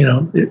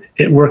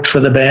 it worked for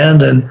the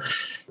band, and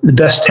the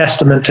best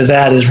testament to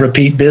that is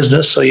repeat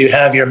business. So you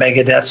have your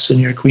Megadeths and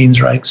your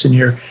Queensryches and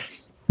your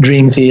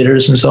Dream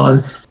Theaters and so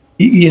on.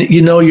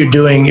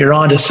 You're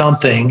onto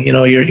something.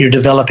 You're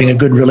developing a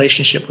good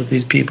relationship with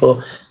these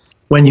people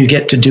when you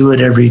get to do it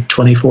every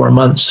 24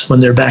 months when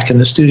they're back in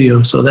the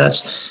studio. So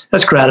that's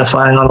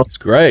gratifying on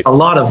a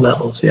lot of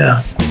levels. Yeah.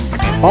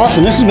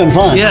 Awesome. This has been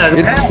fun. Yeah.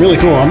 Really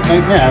cool. I'm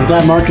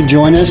glad Mark could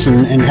join us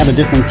and have a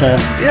different,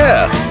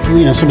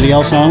 somebody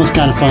else on. It's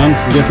kind of fun.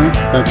 It's different,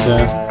 but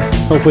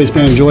hopefully it's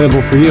been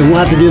enjoyable for you. We'll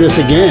have to do this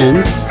again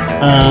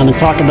and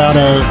talk about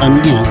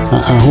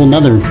a whole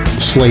nother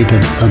slate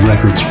of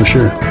records for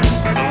sure.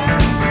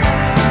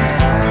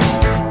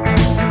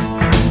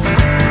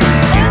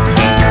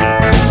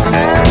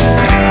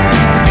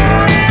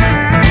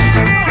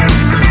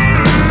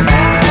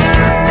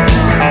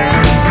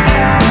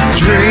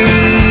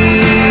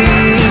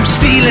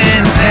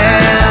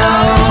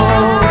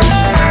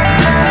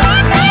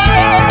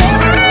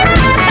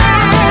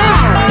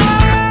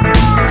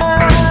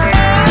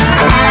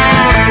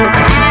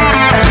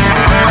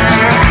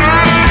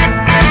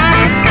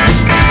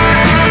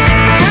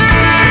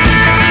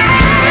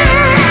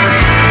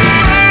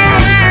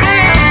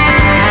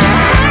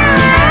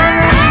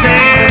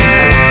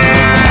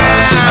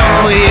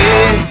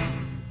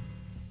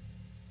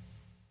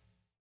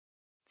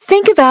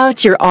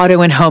 About your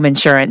auto and home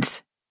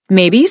insurance.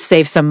 Maybe you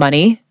save some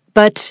money,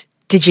 but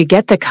did you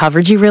get the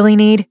coverage you really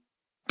need?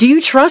 Do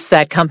you trust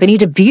that company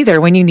to be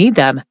there when you need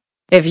them?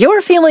 If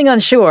you're feeling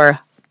unsure,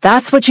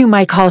 that's what you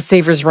might call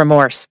saver's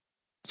remorse.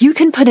 You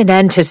can put an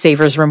end to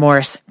saver's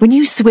remorse when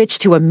you switch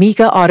to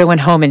Amica Auto and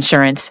Home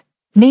Insurance,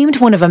 named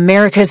one of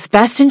America's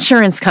best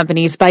insurance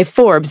companies by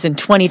Forbes in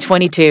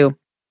 2022.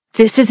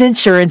 This is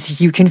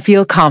insurance you can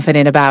feel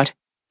confident about.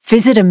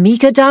 Visit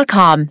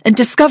Amica.com and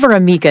discover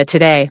Amica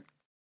today.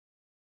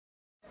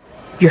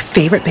 Your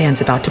favorite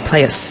band's about to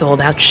play a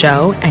sold-out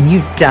show, and you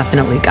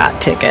definitely got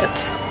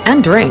tickets.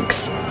 And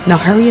drinks. Now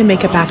hurry and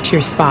make it back to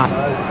your spot.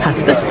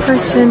 Past this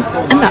person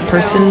and that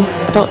person.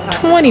 About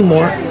 20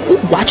 more. Ooh,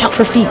 watch out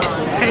for feet.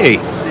 Hey.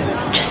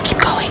 Just keep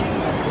going.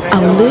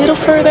 A little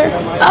further.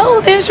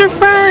 Oh, there's your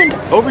friend.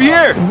 Over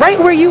here. Right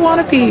where you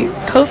want to be.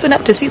 Close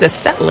enough to see the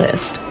set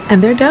list.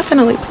 And they're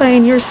definitely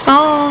playing your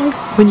song.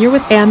 When you're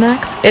with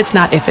Amex, it's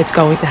not if it's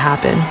going to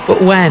happen,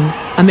 but when.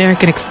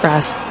 American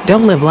Express.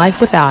 Don't live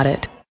life without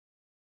it.